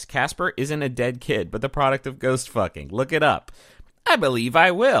 P.S. Casper isn't a dead kid, but the product of ghost fucking. Look it up. I believe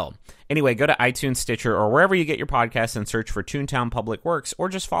I will. Anyway, go to iTunes, Stitcher, or wherever you get your podcasts and search for Toontown Public Works, or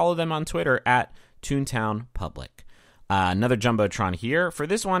just follow them on Twitter at Toontown Public. Another Jumbotron here. For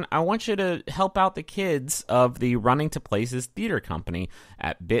this one, I want you to help out the kids of the Running to Places Theater Company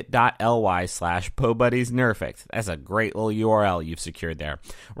at bit.ly/PoBuddiesNerfect. That's a great little URL you've secured there.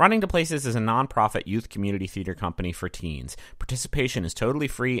 Running to Places is a nonprofit youth community theater company for teens. Participation is totally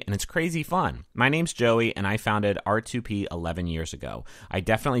free, and it's crazy fun. My name's Joey, and I founded R2P 11 years ago. I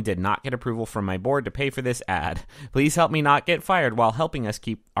definitely did not get approval from my board to pay for this ad. Please help me not get fired while helping us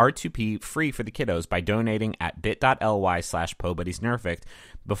keep R2P free for the kiddos by donating at bit.ly/PoBuddiesNerfect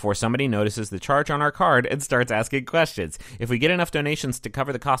before somebody notices the charge on our card and starts asking questions. If we get enough donations to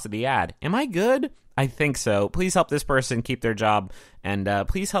cover the cost of the ad, am I good? I think so. Please help this person keep their job, and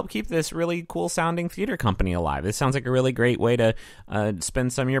please help keep this really cool-sounding theater company alive. This sounds like a really great way to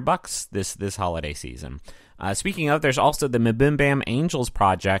spend some of your bucks this holiday season. Speaking of, there's also the MBMBaM Angels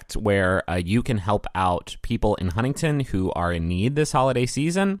Project, where you can help out people in Huntington who are in need this holiday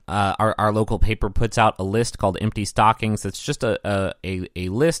season. Our local paper puts out a list called Empty Stockings. It's just a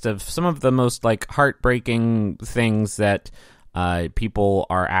list of some of the most like heartbreaking things that people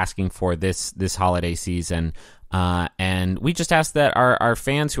are asking for this holiday season. And we just ask that our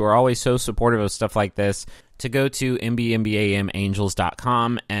fans who are always so supportive of stuff like this to go to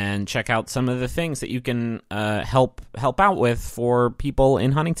MBMBAMangels.com and check out some of the things that you can help out with for people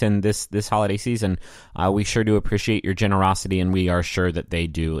in Huntington this holiday season. We sure do appreciate your generosity, and we are sure that they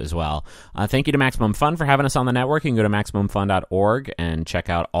do as well. Thank you to Maximum Fun for having us on the network. You can go to MaximumFun.org and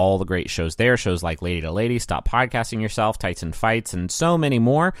check out all the great shows there. Shows like Lady to Lady, Stop Podcasting Yourself, Tights and Fights, and so many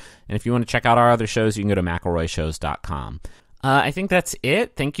more. And if you want to check out our other shows, you can go to McElroyshows.com. I think that's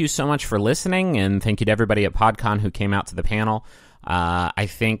it. Thank you so much for listening, and thank you to everybody at PodCon who came out to the panel. I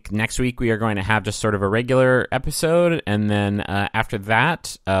think next week we are going to have just sort of a regular episode, and then after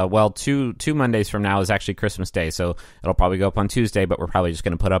that, two Mondays from now is actually Christmas Day, so it'll probably go up on Tuesday, but we're probably just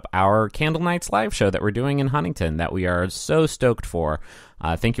going to put up our Candle Nights live show that we're doing in Huntington that we are so stoked for.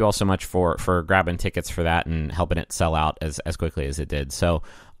 Thank you all so much for grabbing tickets for that and helping it sell out as quickly as it did. So,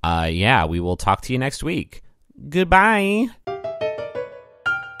 we will talk to you next week. Goodbye.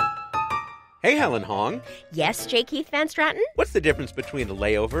 Hey, Helen Hong. Yes, J. Keith Van Stratton? What's the difference between a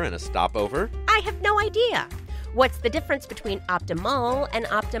layover and a stopover? I have no idea. What's the difference between optimal and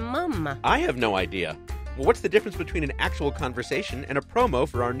optimum? I have no idea. Well, what's the difference between an actual conversation and a promo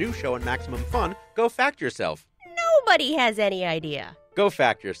for our new show on Maximum Fun, Go Fact Yourself? Nobody has any idea. Go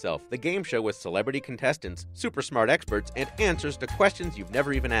Fact Yourself, the game show with celebrity contestants, super smart experts, and answers to questions you've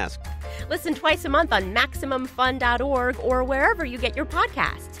never even asked. Listen twice a month on MaximumFun.org or wherever you get your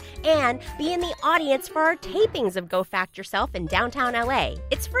podcasts. And be in the audience for our tapings of Go Fact Yourself in downtown LA.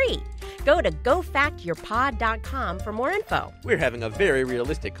 It's free. Go to GoFactYourPod.com for more info. We're having a very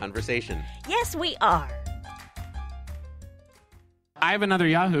realistic conversation. Yes, we are. I have another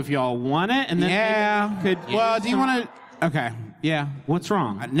Yahoo if y'all want it. And then Well, do you want to... Okay. Yeah. What's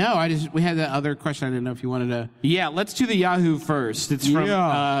wrong? No, we had that other question. I didn't know if you wanted to... Yeah, let's do the Yahoo first. It's from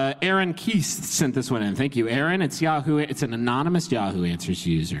Aaron Keese sent this one in. Thank you, Aaron. It's Yahoo. It's an anonymous Yahoo Answers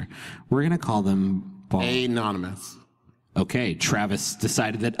user. We're going to call them... Anonymous. Okay, Travis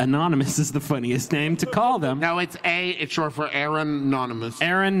decided that anonymous is the funniest name to call them. No, it's short for Aaron Anonymous.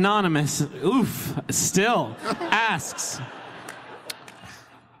 Aaron Anonymous, oof, still asks...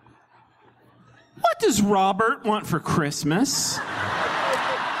 What does Robert want for Christmas?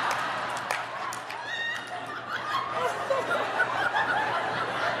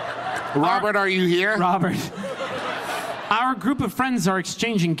 Robert, are you here? Robert. Our group of friends are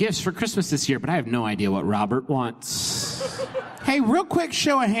exchanging gifts for Christmas this year, but I have no idea what Robert wants. Hey, real quick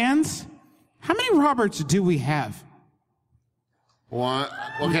show of hands. How many Roberts do we have? One.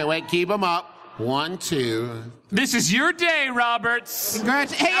 Okay, wait, keep them up. 1, 2. This is your day, Roberts.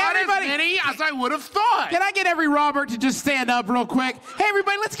 Congrats. Hey, everybody. As many as I would have thought. Can I get every Robert to just stand up real quick? Hey,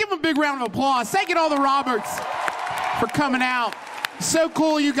 everybody, let's give them a big round of applause. Thank you to all the Roberts for coming out. So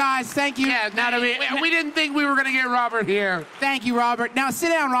cool, you guys. Thank you. Yeah, we didn't think we were going to get Robert here. Thank you, Robert. Now sit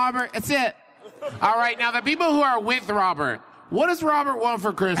down, Robert. That's it. All right, now the people who are with Robert, what does Robert want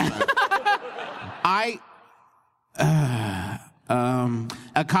for Christmas? A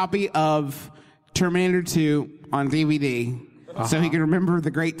copy of Terminator 2 on DVD, so he can remember the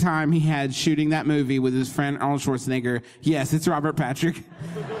great time he had shooting that movie with his friend Arnold Schwarzenegger. Yes, it's Robert Patrick.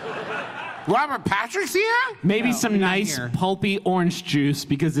 Robert Patrick's here? Maybe some nice pulpy orange juice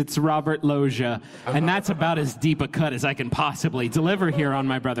because it's Robert Loggia, and that's about as deep a cut as I can possibly deliver here on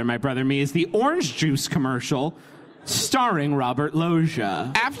My Brother, Me is the orange juice commercial starring Robert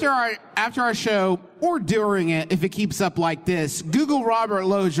Loggia. After our show, or during it, if it keeps up like this, Google Robert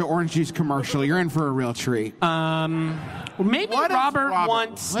Loggia orange juice commercial. You're in for a real treat. Maybe Robert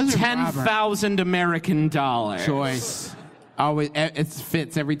wants 10,000 American dollars. Choice. Always, it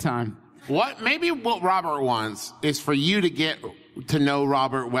fits every time. Maybe what Robert wants is for you to get to know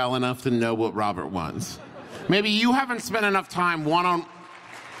Robert well enough to know what Robert wants. Maybe you haven't spent enough time one-on...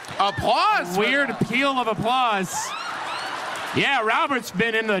 Applause! Weird peal of applause. Yeah, Robert's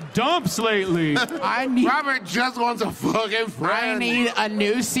been in the dumps lately. Robert just wants a fucking friend. I need a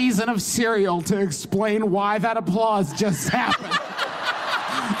new season of Serial to explain why that applause just happened.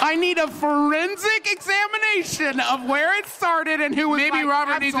 I need a forensic examination of where it started and who was Maybe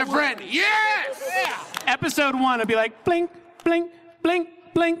Robert needs a friend. Yes! Yeah. Episode 1 would be like, blink, blink, blink,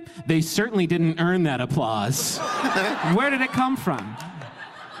 blink. They certainly didn't earn that applause. Where did it come from?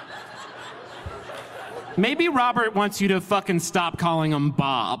 Maybe Robert wants you to fucking stop calling him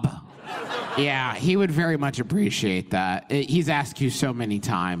Bob. Yeah, he would very much appreciate that. He's asked you so many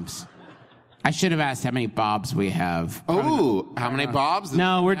times. I should have asked how many bobs we have. Oh, how many bobs?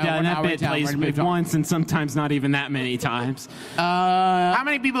 No, we're done. That bit plays once and sometimes not even that many times. How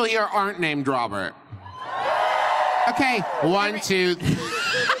many people here aren't named Robert? Okay. 1, 2.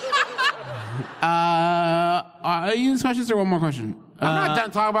 Are you use questions or one more question? I'm not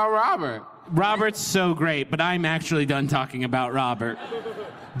done talking about Robert. Robert's so great, but I'm actually done talking about Robert.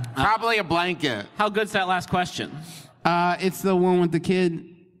 Probably a blanket. How good's that last question? It's the one with the kid.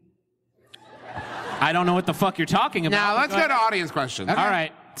 I don't know what the fuck you're talking about. Now, let's go to audience questions. Okay. All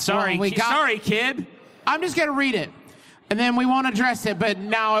right. Sorry, sorry, kid. I'm just going to read it. And then we won't address it, but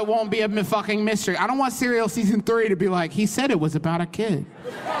now it won't be a fucking mystery. I don't want Serial Season 3 to be like, he said it was about a kid.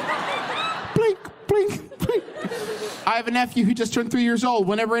 Blink, blink, blink. I have a nephew who just turned 3 years old.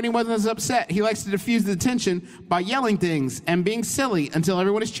 Whenever anyone is upset, he likes to diffuse the tension by yelling things and being silly until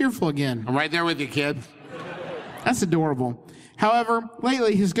everyone is cheerful again. I'm right there with you, kid. That's adorable. However,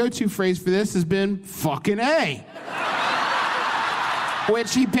 lately his go-to phrase for this has been fucking A,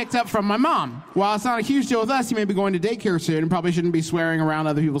 which he picked up from my mom. While it's not a huge deal with us, he may be going to daycare soon and probably shouldn't be swearing around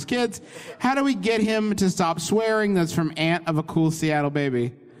other people's kids. How do we get him to stop swearing? That's from Aunt of a Cool Seattle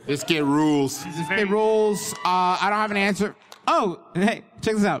Baby. This kid rules. This kid rules. I don't have an answer. Oh, hey,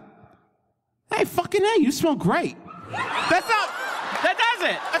 check this out. Hey, fucking A, you smell great. That's not... That does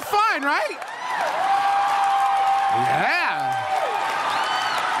it. That's fine, right? Yeah.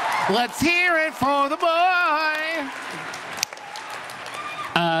 Let's hear it for the boy.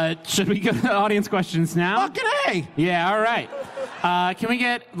 Should we go to the audience questions now? Fucking A. Yeah, all right. Can we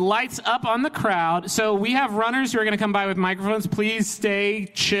get lights up on the crowd? So we have runners who are going to come by with microphones. Please stay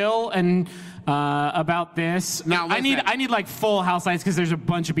chill and about this. Now, listen. I need like full house lights because there's a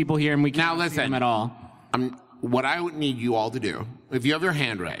bunch of people here and we can't see them at all. What I would need you all to do, if you have your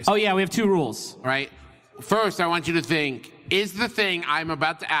hand raised. Oh, yeah, we have 2 rules. Right? First, I want you to think, is the thing I'm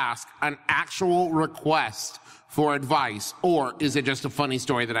about to ask an actual request for advice, or is it just a funny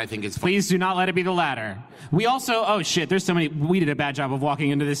story that I think is funny? Please do not let it be the latter. We also, oh shit, there's so many, we did a bad job of walking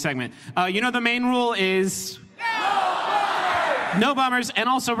into this segment. The main rule is... No bummers, and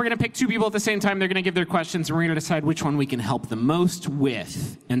also we're going to pick 2 people at the same time. They're going to give their questions, and we're going to decide which one we can help the most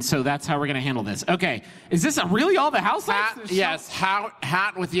with. And so that's how we're going to handle this. Okay, is this really all the house lights? Yes,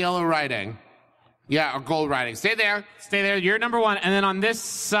 hat with yellow writing. Yeah, or gold writing. Stay there. Stay there. You're number 1. And then on this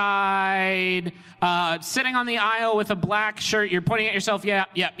side, sitting on the aisle with a black shirt, you're pointing at yourself. Yeah.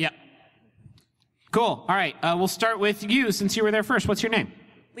 Cool. All right, we'll start with you since you were there first. What's your name?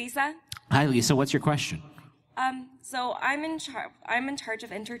 Lisa. Hi, Lisa. What's your question? So I'm in charge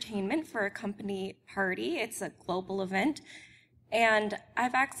of entertainment for a company party. It's a global event, and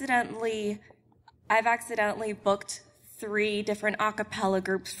I've accidentally booked 3 different a cappella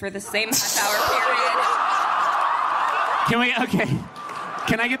groups for the same half-hour period.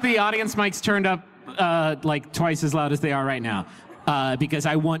 Can I get the audience mics turned up like twice as loud as they are right now? Because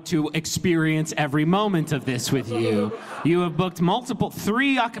I want to experience every moment of this with you. You have booked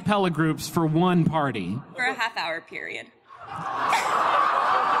 3 a cappella groups for 1 party. For a half-hour period.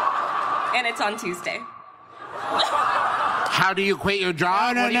 And it's on Tuesday. How do you quit your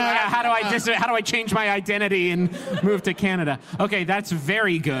job? No. How do I change my identity and move to Canada? Okay, that's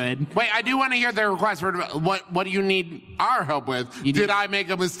very good. Wait, I do want to hear the request for what do you need our help with? Did I make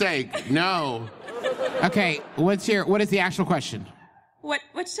a mistake? No. Okay, what is the actual question? What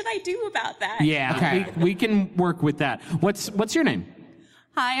should I do about that? Yeah, okay. We can work with that. What's your name?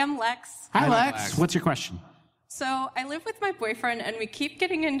 Hi, I'm Lex. Hi, Lex. What's your question? So I live with my boyfriend, and we keep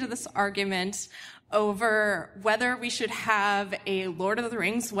getting into this argument over whether we should have a Lord of the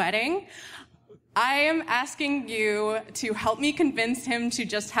Rings wedding. I am asking you to help me convince him to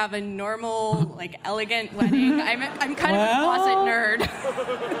just have a normal, elegant wedding. I'm kind of a closet nerd.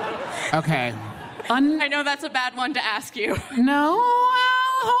 Okay. I know that's a bad one to ask you. No,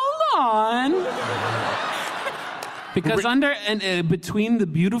 hold on. Because between the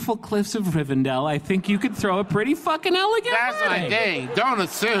beautiful cliffs of Rivendell, I think you could throw a pretty fucking elegant That's wedding. my thing. Don't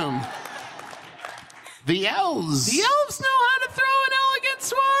assume. The elves. The elves know how to throw an elegant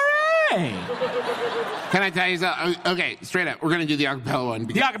soiree. Can I tell you something? Okay, straight up. We're going to do the acapella one.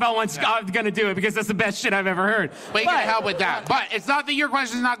 The acapella one's going to do it because that's the best shit I've ever heard. But you can help with that. But it's not that your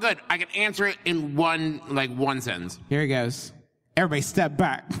question's not good. I can answer it in one sentence. Here it goes. Everybody step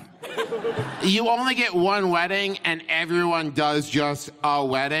back. You only get 1 wedding, and everyone does just a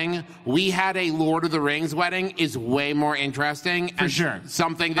wedding. We had a Lord of the Rings wedding. Is way more interesting. For sure.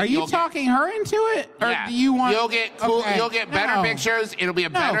 Something that Are you talking her into it? Or yeah. do you want... You'll get cool. Okay. You'll get better pictures. It'll be a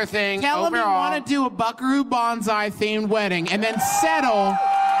better thing Tell overall. him you want to do a Buckaroo Banzai themed wedding and then settle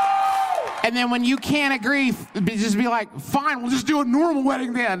And then when you can't agree, just be like, fine, we'll just do a normal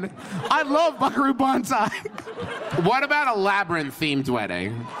wedding then. I love Buckaroo Banzai. What about a labyrinth-themed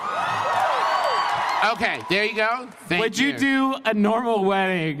wedding? Okay, there you go. Would you do a normal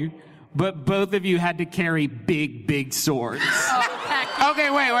wedding, but both of you had to carry big swords? Okay,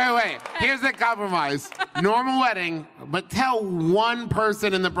 wait. Here's the compromise. Normal wedding, but tell one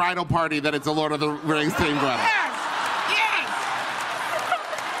person in the bridal party that it's a Lord of the Rings themed wedding.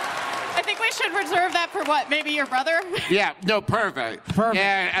 I think we should reserve that for what? Maybe your brother? Yeah, no, perfect.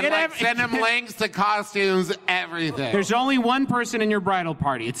 Yeah, and send him links to costumes, everything. There's only one person in your bridal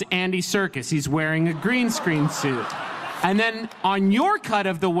party. It's Andy Serkis. He's wearing a green screen suit. And then on your cut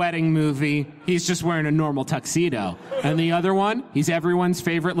of the wedding movie, he's just wearing a normal tuxedo. And the other one, he's everyone's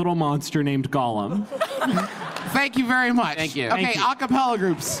favorite little monster named Gollum. Thank you very much. Thank you. Okay, acapella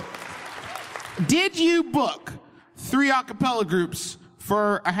groups. Did you book 3 acapella groups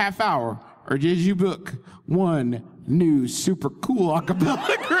for a half hour? Or did you book one new super cool acapella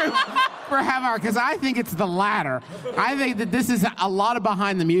group for a half hour? Because I think it's the latter. I think that this is a lot of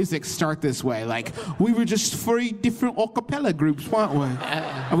behind the music start this way. Like, we were just 3 different acapella groups, weren't we?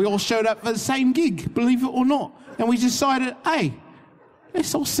 And we all showed up for the same gig, believe it or not. And we decided, hey,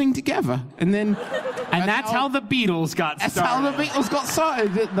 let's all sing together. And then... And that's how the Beatles got started. That's how the Beatles got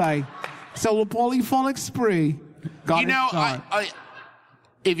started, didn't they? So the polyphonic spree got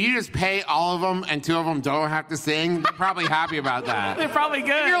if you just pay all of them and 2 of them don't have to sing, they're probably happy about that. They're probably good.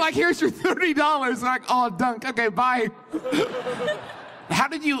 And you're like, here's your $30. Like, oh, dunk. Okay, bye. How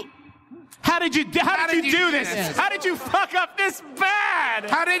did you do this? How did you fuck up this bad?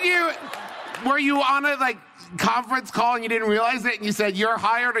 Were you on a conference call and you didn't realize it and you said you're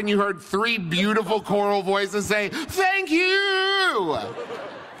hired and you heard 3 beautiful choral voices say, thank you?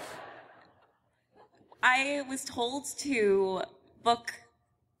 I was told to book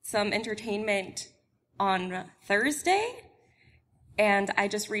some entertainment on Thursday, and I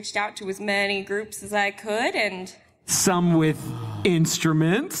just reached out to as many groups as I could, and... Some with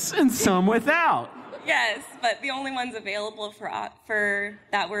instruments and some without. Yes, but the only ones available for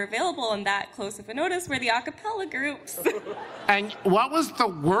that were available on that close of a notice were the a cappella groups. And what was the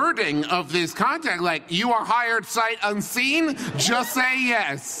wording of this contract? Like, you are hired sight unseen? Just say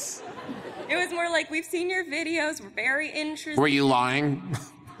yes. It was more like, we've seen your videos, we're very interested. Were you lying?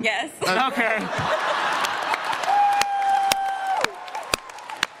 Yes. Okay.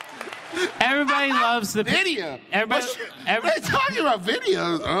 Everybody loves the video. Everybody talking about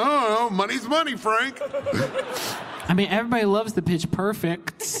videos. Oh, money's money, Frank. I mean, everybody loves the Pitch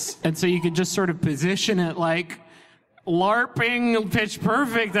Perfect, and so you could just sort of position it like LARPing Pitch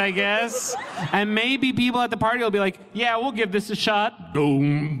Perfect, I guess. And maybe people at the party will be like, yeah, we'll give this a shot.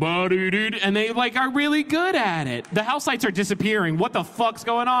 And they are really good at it. The house lights are disappearing. What the fuck's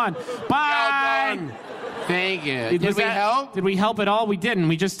going on? Bye. Well, thank you. Did we help? Did we help at all? We didn't.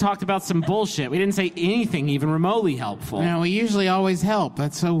 We just talked about some bullshit. We didn't say anything even remotely helpful. No, we usually always help.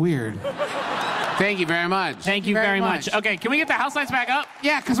 That's so weird. Thank you very much. Thank you very much. Okay, can we get the house lights back up?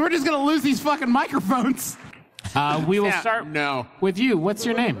 Yeah, because we're just going to lose these fucking microphones. We will start with you. What's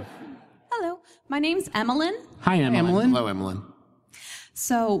your name? Hello, my name's Emmeline. Hi, Emmeline. Hello, Emmeline.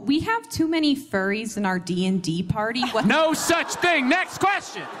 So we have too many furries in our D&D party. No such thing. Next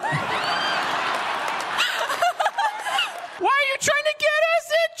question. Why are you trying to get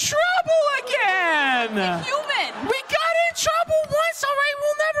us in trouble again? I'm human. We got in trouble once, all right?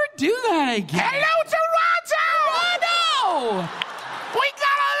 We'll never do that again. Hello, Toronto! Toronto! We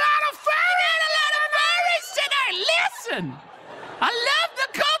got a lot of furries today. Listen, I love the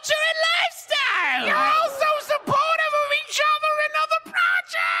culture and lifestyle. You're all so supportive of each other in other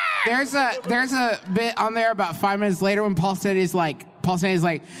projects. There's a bit on there about 5 minutes later when Paul Stanley's like,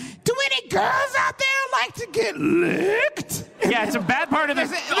 do any girls out there like to get licked? Yeah, it's a bad part of the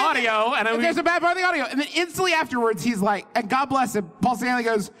audio. There's a bad part of the audio. And then instantly afterwards, he's like, and God bless him, Paul Stanley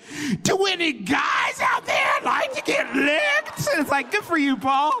goes, do any guys out there like to get licked? And it's like, good for you,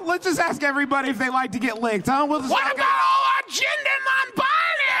 Paul. Let's just ask everybody if they like to get licked, huh? What about all our gender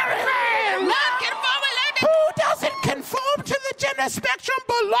non-binary fans? Who doesn't conform to the gender spectrum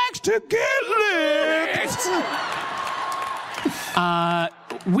but likes to get licked?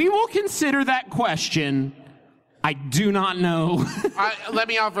 We will consider that question. I do not know. Let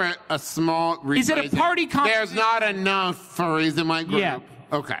me offer a small rephrasing. Is it a party composition? There's not enough furries in my group. Yeah.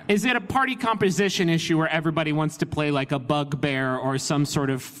 Okay. Is it a party composition issue where everybody wants to play like a bugbear or some sort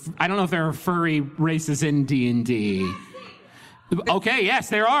of... I don't know if there are furry races in D&D. Okay, yes,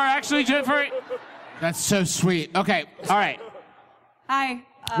 there are actually furry... That's so sweet. Okay. All right. Hi.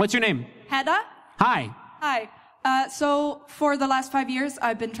 What's your name? Hedda. Hi. Hi. So for the last 5 years,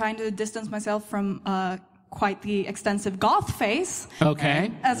 I've been trying to distance myself from quite the extensive goth phase. Okay.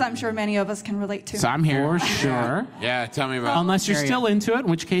 As I'm sure many of us can relate to. So I'm here. For sure. Yeah, tell me about it. Unless you're still into it, in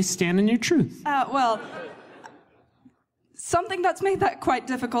which case, stand in your truth. Well, something that's made that quite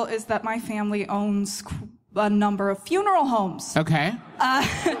difficult is that my family owns a number of funeral homes. Okay.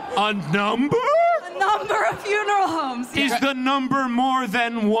 A number? A number of funeral homes. Is the number more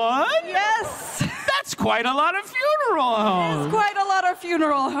than one? Yes. That's quite a lot of funeral homes. It's quite a lot of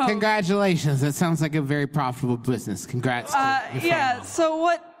funeral homes. Congratulations. That sounds like a very profitable business. Congrats. Yeah, so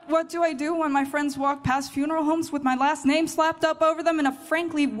what do I do when my friends walk past funeral homes with my last name slapped up over them in a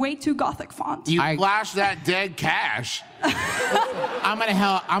frankly way too gothic font? You flash that dead cash. I'm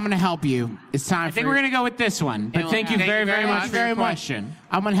gonna help you. It's time. I think we're gonna go with this one. But thank you very, very much for your question.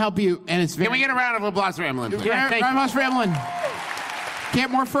 I'm gonna help you, and it's very. Can we get a round of applause for Emlyn? Yeah, round of applause for Emlyn. Get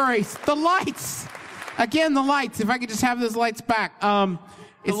more furries. The lights. Again, the lights. If I could just have those lights back. The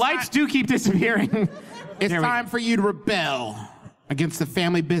lights do keep disappearing. It's time for you to rebel against the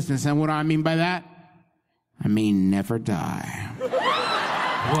family business. And what do I mean by that? I mean never die.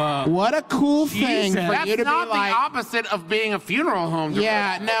 Whoa. What a cool thing for you to be like. That's not the opposite of being a funeral home.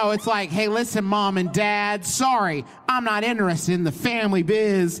 Yeah, no, it's like, hey, listen, Mom and Dad, sorry, I'm not interested in the family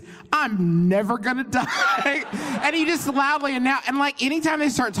biz. I'm never gonna die. And he just loudly announced, and like anytime they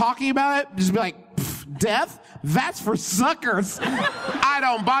start talking about it, just be like, death? That's for suckers. I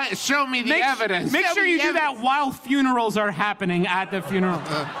don't buy it. Show me the evidence. Make sure you do that while funerals are happening at the funeral.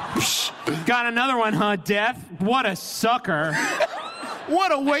 Got another one, huh, Death? What a sucker.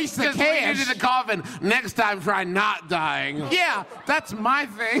 What a waste of cash. Into the coffin. Next time, try not dying. Yeah, that's my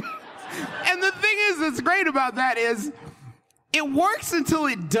thing. And the thing is that's great about that is it works until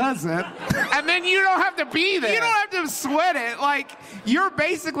it doesn't. And then you don't have to be there. You don't have to sweat it. Like, you're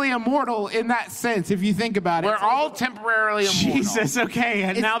basically immortal in that sense, if you think about it. We're all temporarily immortal. Jesus, okay.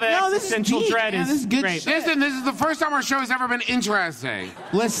 And now that existential dread is great. Listen, this is the first time our show has ever been interesting.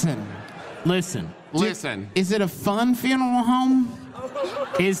 Listen. Is it a fun funeral home?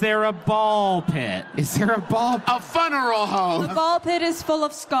 Is there a ball pit? Is there a ball pit? A funeral home. The ball pit is full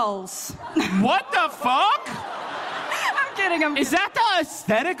of skulls. What the fuck? I'm kidding. Is that the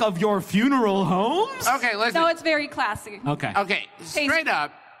aesthetic of your funeral homes? Okay, listen. No, it's very classy. Okay, straight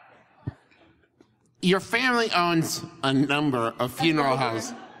up. Your family owns a number of funeral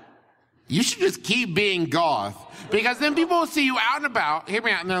homes. You should just keep being goth. Because then people will see you out and about, hear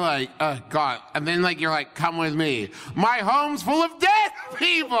me out, and they're like, God. And then like you're like, come with me. My home's full of dead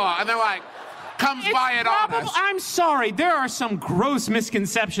people. And they're like, comes by it on us. I'm sorry, there are some gross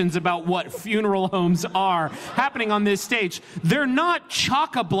misconceptions about what funeral homes are happening on this stage. They're not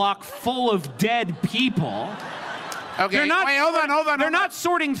chock-a-block full of dead people. Okay, wait, hold on. They're not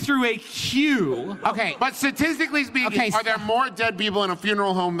sorting through a queue. Okay, but statistically speaking, are there more dead people in a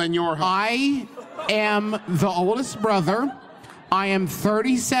funeral home than your home? I am the oldest brother. I am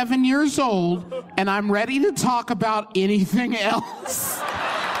 37 years old, and I'm ready to talk about anything else.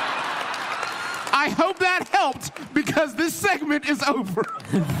 I hope that helped, because this segment is over.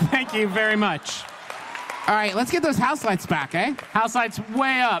 Thank you very much. All right, let's get those house lights back, eh? House lights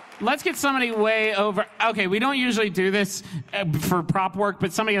way up. Let's get somebody way over. Okay, we don't usually do this for prop work,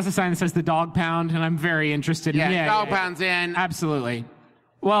 but somebody has a sign that says the dog pound, and I'm very interested in it. Yeah, dog pound's in. Absolutely.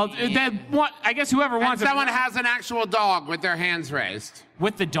 Well, I guess whoever wants it. Someone has an actual dog with their hands raised.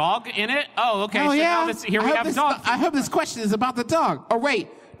 With the dog in it? Oh, okay. Oh, so yeah. now here we have a dog. I hope this question is about the dog. Oh, wait.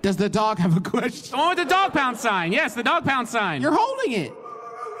 Does the dog have a question? The one with the dog pound sign. Yes, the dog pound sign. You're holding it.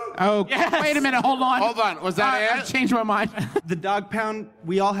 Oh, yes. Wait a minute. Hold on. Was that it? I changed my mind. The dog pound,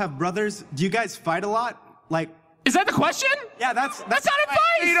 we all have brothers. Do you guys fight a lot? Like, is that the question? Yeah, that's not advice.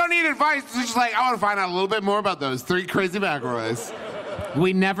 You don't need advice. It's just like, I want to find out a little bit more about those three crazy McElroys.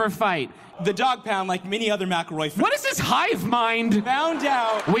 We never fight. The dog pound, like many other McElroy. What is this hive mind? Found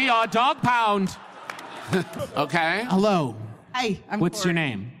out. We are dog pound. Okay. Hello. Hi, I'm What's Corey. your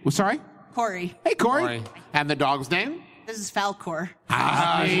name? Well, sorry? Corey. Hey, Corey. And the dog's name? This is Falcor.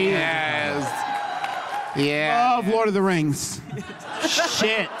 Ah, yes. Yeah. Love Lord of the Rings.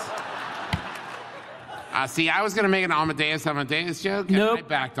 Shit. See, I was going to make an Amadeus joke, and nope. I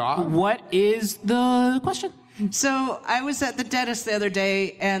backed off. What is the question? So I was at the dentist the other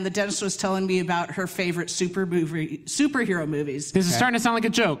day, and the dentist was telling me about her favorite superhero movies. This is starting to sound like a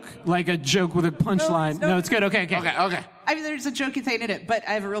joke with a punchline. No, it's good. Okay. I mean, there's a jokey thing in it, but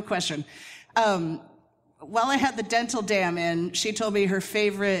I have a real question. While I had the dental dam in, she told me her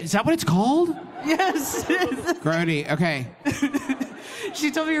favorite... Is that what it's called? Yes. Grody, okay. She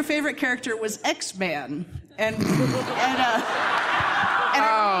told me her favorite character was X-Man. And no.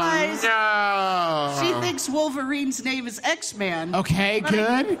 she thinks thinks Wolverine's name is X-Man. Okay,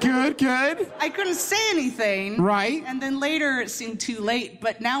 good. I couldn't say anything. Right. And then later it seemed too late,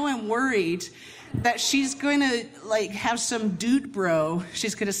 but now I'm worried that she's going to have some dude bro.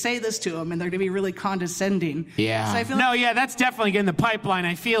 She's going to say this to him, and they're going to be really condescending. Yeah. So I feel that's definitely in the pipeline,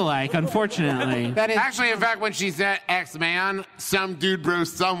 I feel like, unfortunately. That is Actually, in fact, when she said X-Man, some dude bro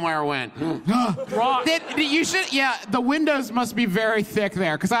somewhere went. Wrong. You should, the windows must be very thick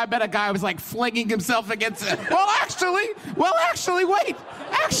there, because I bet a guy was flinging himself against it. Well, actually, wait.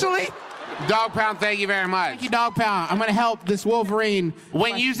 Dog Pound, thank you very much. Thank you, Dog Pound. I'm going to help this Wolverine.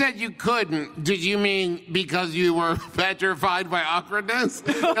 When you said you couldn't, did you mean because you were petrified by awkwardness?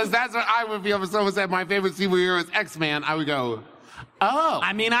 Because that's what I would feel if someone said my favorite superhero is X-Man. I would go, oh.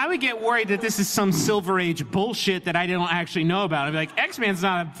 I mean, I would get worried that this is some Silver Age bullshit that I don't actually know about. I'd be like, X-Man's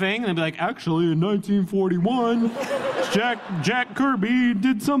not a thing. And I'd be like, actually, in 1941, Jack Kirby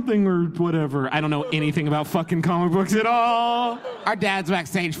did something or whatever. I don't know anything about fucking comic books at all. Our dad's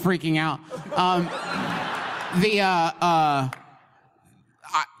backstage freaking out.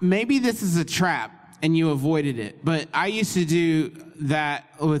 Maybe this is a trap and you avoided it, but I used to do that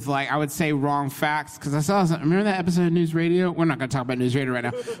with I would say wrong facts because I saw something. Remember that episode of News Radio? We're not going to talk about News Radio right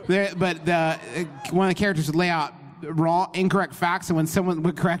now. One of the characters would lay out incorrect facts, and when someone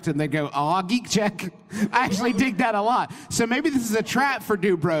would correct them, they'd go, "Oh, geek check." I actually dig that a lot. So maybe this is a trap for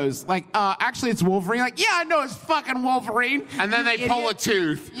dude bros. Actually, it's Wolverine. Yeah, I know it's fucking Wolverine. And then they pull a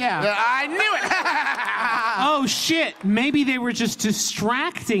tooth. Yeah. I knew it. Oh, shit. Maybe they were just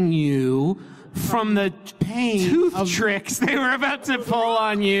distracting you from the pain tooth tricks they were about to pull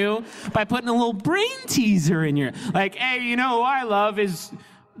on you by putting a little brain teaser in your... hey, you know who I love is...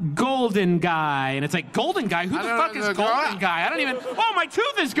 Golden Guy. And it's Golden Guy? Who the fuck is Golden Guy? I don't even... Oh, my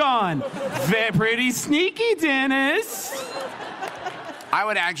tooth is gone. Very pretty sneaky, Dennis. I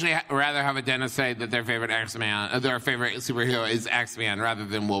would actually rather have a dentist say that their favorite their favorite superhero is X-Man rather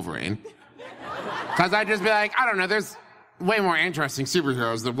than Wolverine. Because I'd just be I don't know, there's way more interesting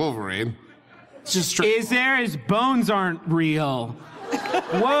superheroes than Wolverine. It's just true. Is there? His bones aren't real.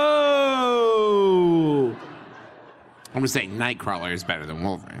 Whoa. I'm going to say Nightcrawler is better than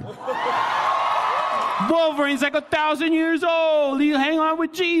Wolverine. Wolverine's 1,000 years old. You hang on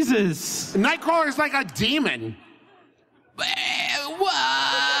with Jesus. Nightcrawler is like a demon.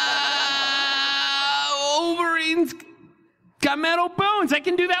 Wolverine's got metal bones. I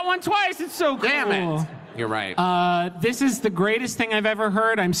can do that one twice. It's so cool. Damn it. You're right. This is the greatest thing I've ever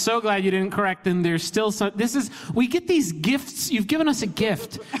heard. I'm so glad you didn't correct them. There's still some... We get these gifts. You've given us a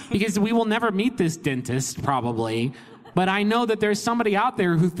gift because we will never meet this dentist, probably. But I know that there's somebody out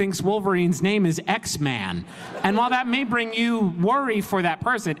there who thinks Wolverine's name is X-Man. And while that may bring you worry for that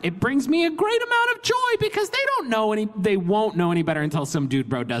person, it brings me a great amount of joy because they won't know any better until some dude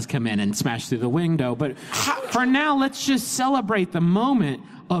bro does come in and smash through the window. But for now, let's just celebrate the moment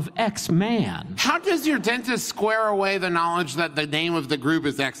of X-Man. How does your dentist square away the knowledge that the name of the group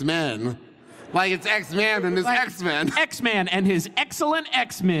is X-Men? It's X-Man and his X-Men. X-Man and his excellent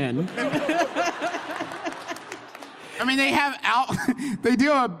X-Men. I mean,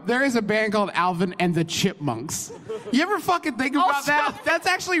 there is a band called Alvin and the Chipmunks. You ever fucking think about that? That's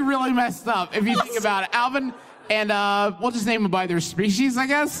actually really messed up if you think about it. Alvin and, we'll just name them by their species, I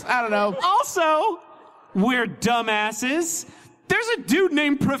guess. I don't know. Also, we're dumbasses. There's a dude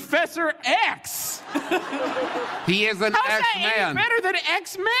named Professor X. He is an How's X-Man. That any better than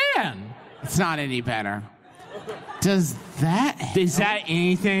X-Man? It's not any better. Is that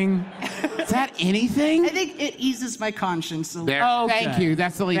anything? Is that anything? I think it eases my conscience a little. Oh, okay. Thank you.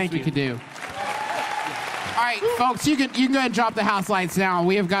 That's the least we could do. All right, folks, you can go ahead and drop the house lights now.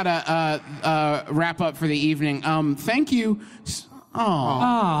 We have got to wrap up for the evening. Thank you.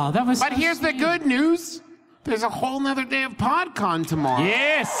 Oh, that was. But here's the good news. There's a whole nother day of PodCon tomorrow.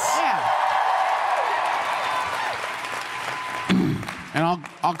 Yes. Yeah. And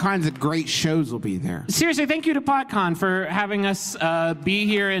all kinds of great shows will be there. Seriously, thank you to PodCon for having us be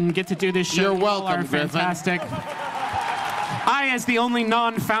here and get to do this show. You're welcome, fantastic. I, as the only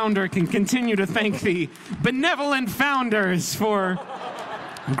non-founder, can continue to thank the benevolent founders for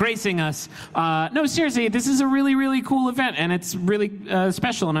gracing us. No, seriously, this is a really, really cool event, and it's really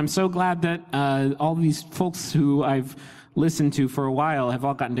special, and I'm so glad that all these folks who I've listened to for a while have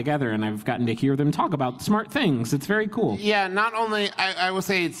all gotten together, and I've gotten to hear them talk about smart things. It's very cool. Yeah, not only, I will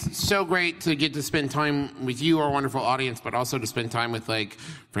say it's so great to get to spend time with you, our wonderful audience, but also to spend time with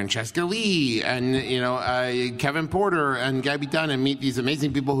Francesca Lee and, Kevin Porter and Gabby Dunn and meet these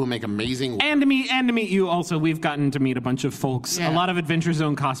amazing people who make amazing work. And to meet you also. We've gotten to meet a bunch of folks, a lot of Adventure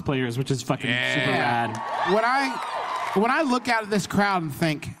Zone cosplayers, which is fucking super rad. When I look out at this crowd and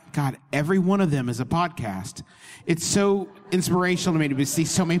think, God, every one of them is a podcast. It's so inspirational to me to see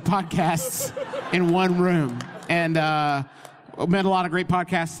so many podcasts in one room. And we met a lot of great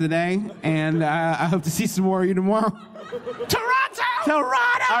podcasts today, and I hope to see some more of you tomorrow. Toronto! All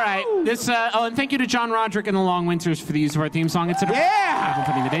right. And thank you to John Roderick and the Long Winters for the use of our theme song. It's for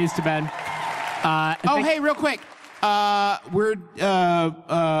putting the days to bed. Hey, real quick.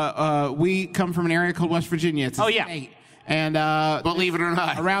 We come from an area called West Virginia. It's a state. And believe it or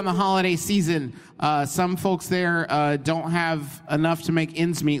not, around the holiday season, some folks there don't have enough to make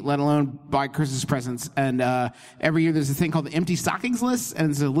ends meet, let alone buy Christmas presents. And every year there's a thing called the Empty Stockings List,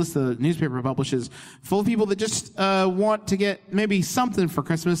 and it's a list the newspaper publishes full of people that just want to get maybe something for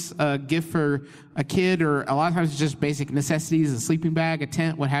Christmas, a gift for a kid, or a lot of times it's just basic necessities, a sleeping bag, a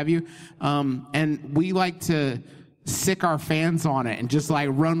tent, what have you. And we like to sick our fans on it and just like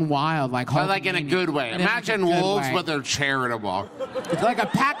run wild, like in a good way. Imagine wolves, but they're charitable. It's like a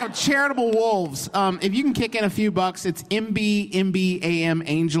pack of charitable wolves. If you can kick in a few bucks, it's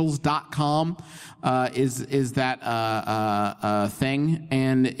MBMBAMangels.com is that thing.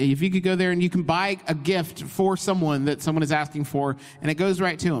 And if you could go there and you can buy a gift for someone that someone is asking for, and it goes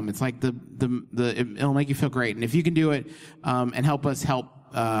right to them. It's like it'll make you feel great. And if you can do it and help us help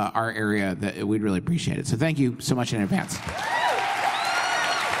our area, that we'd really appreciate it. So thank you so much in advance.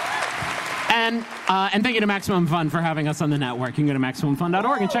 And thank you to Maximum Fun for having us on the network. You can go to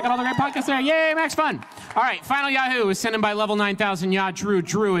MaximumFun.org and check out all the great podcasts there. Yay, Max Fun. All right, final Yahoo is sent in by Level 9000 Drew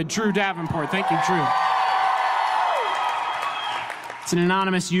Davenport. Thank you, Drew. It's an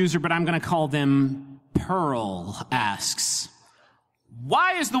anonymous user, but I'm going to call them Pearl asks,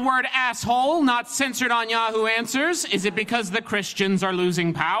 why is the word asshole not censored on Yahoo Answers? Is it because the Christians are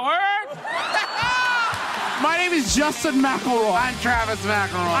losing power? My name is Justin McElroy. I'm Travis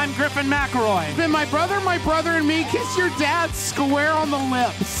McElroy. I'm Griffin McElroy. It's been my brother, and me. Kiss your dad square on the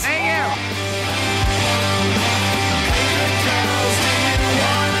lips. Thank you.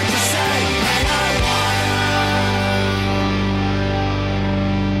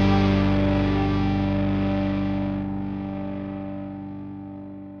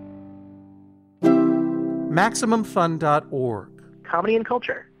 MaximumFun.org. Comedy and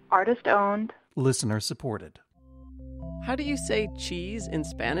culture. Artist owned. Listener supported. How do you say cheese in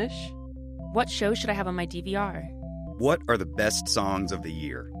Spanish? What show should I have on my DVR? What are the best songs of the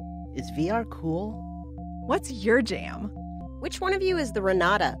year? Is VR cool? What's your jam? Which one of you is the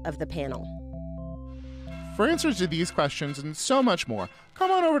Renata of the panel? For answers to these questions and so much more, come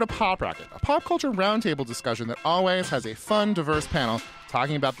on over to Pop Rocket, a pop culture roundtable discussion that always has a fun, diverse panel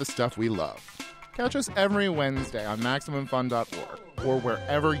talking about the stuff we love. Catch us every Wednesday on MaximumFun.org or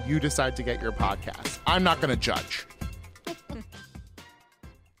wherever you decide to get your podcasts. I'm not going to judge.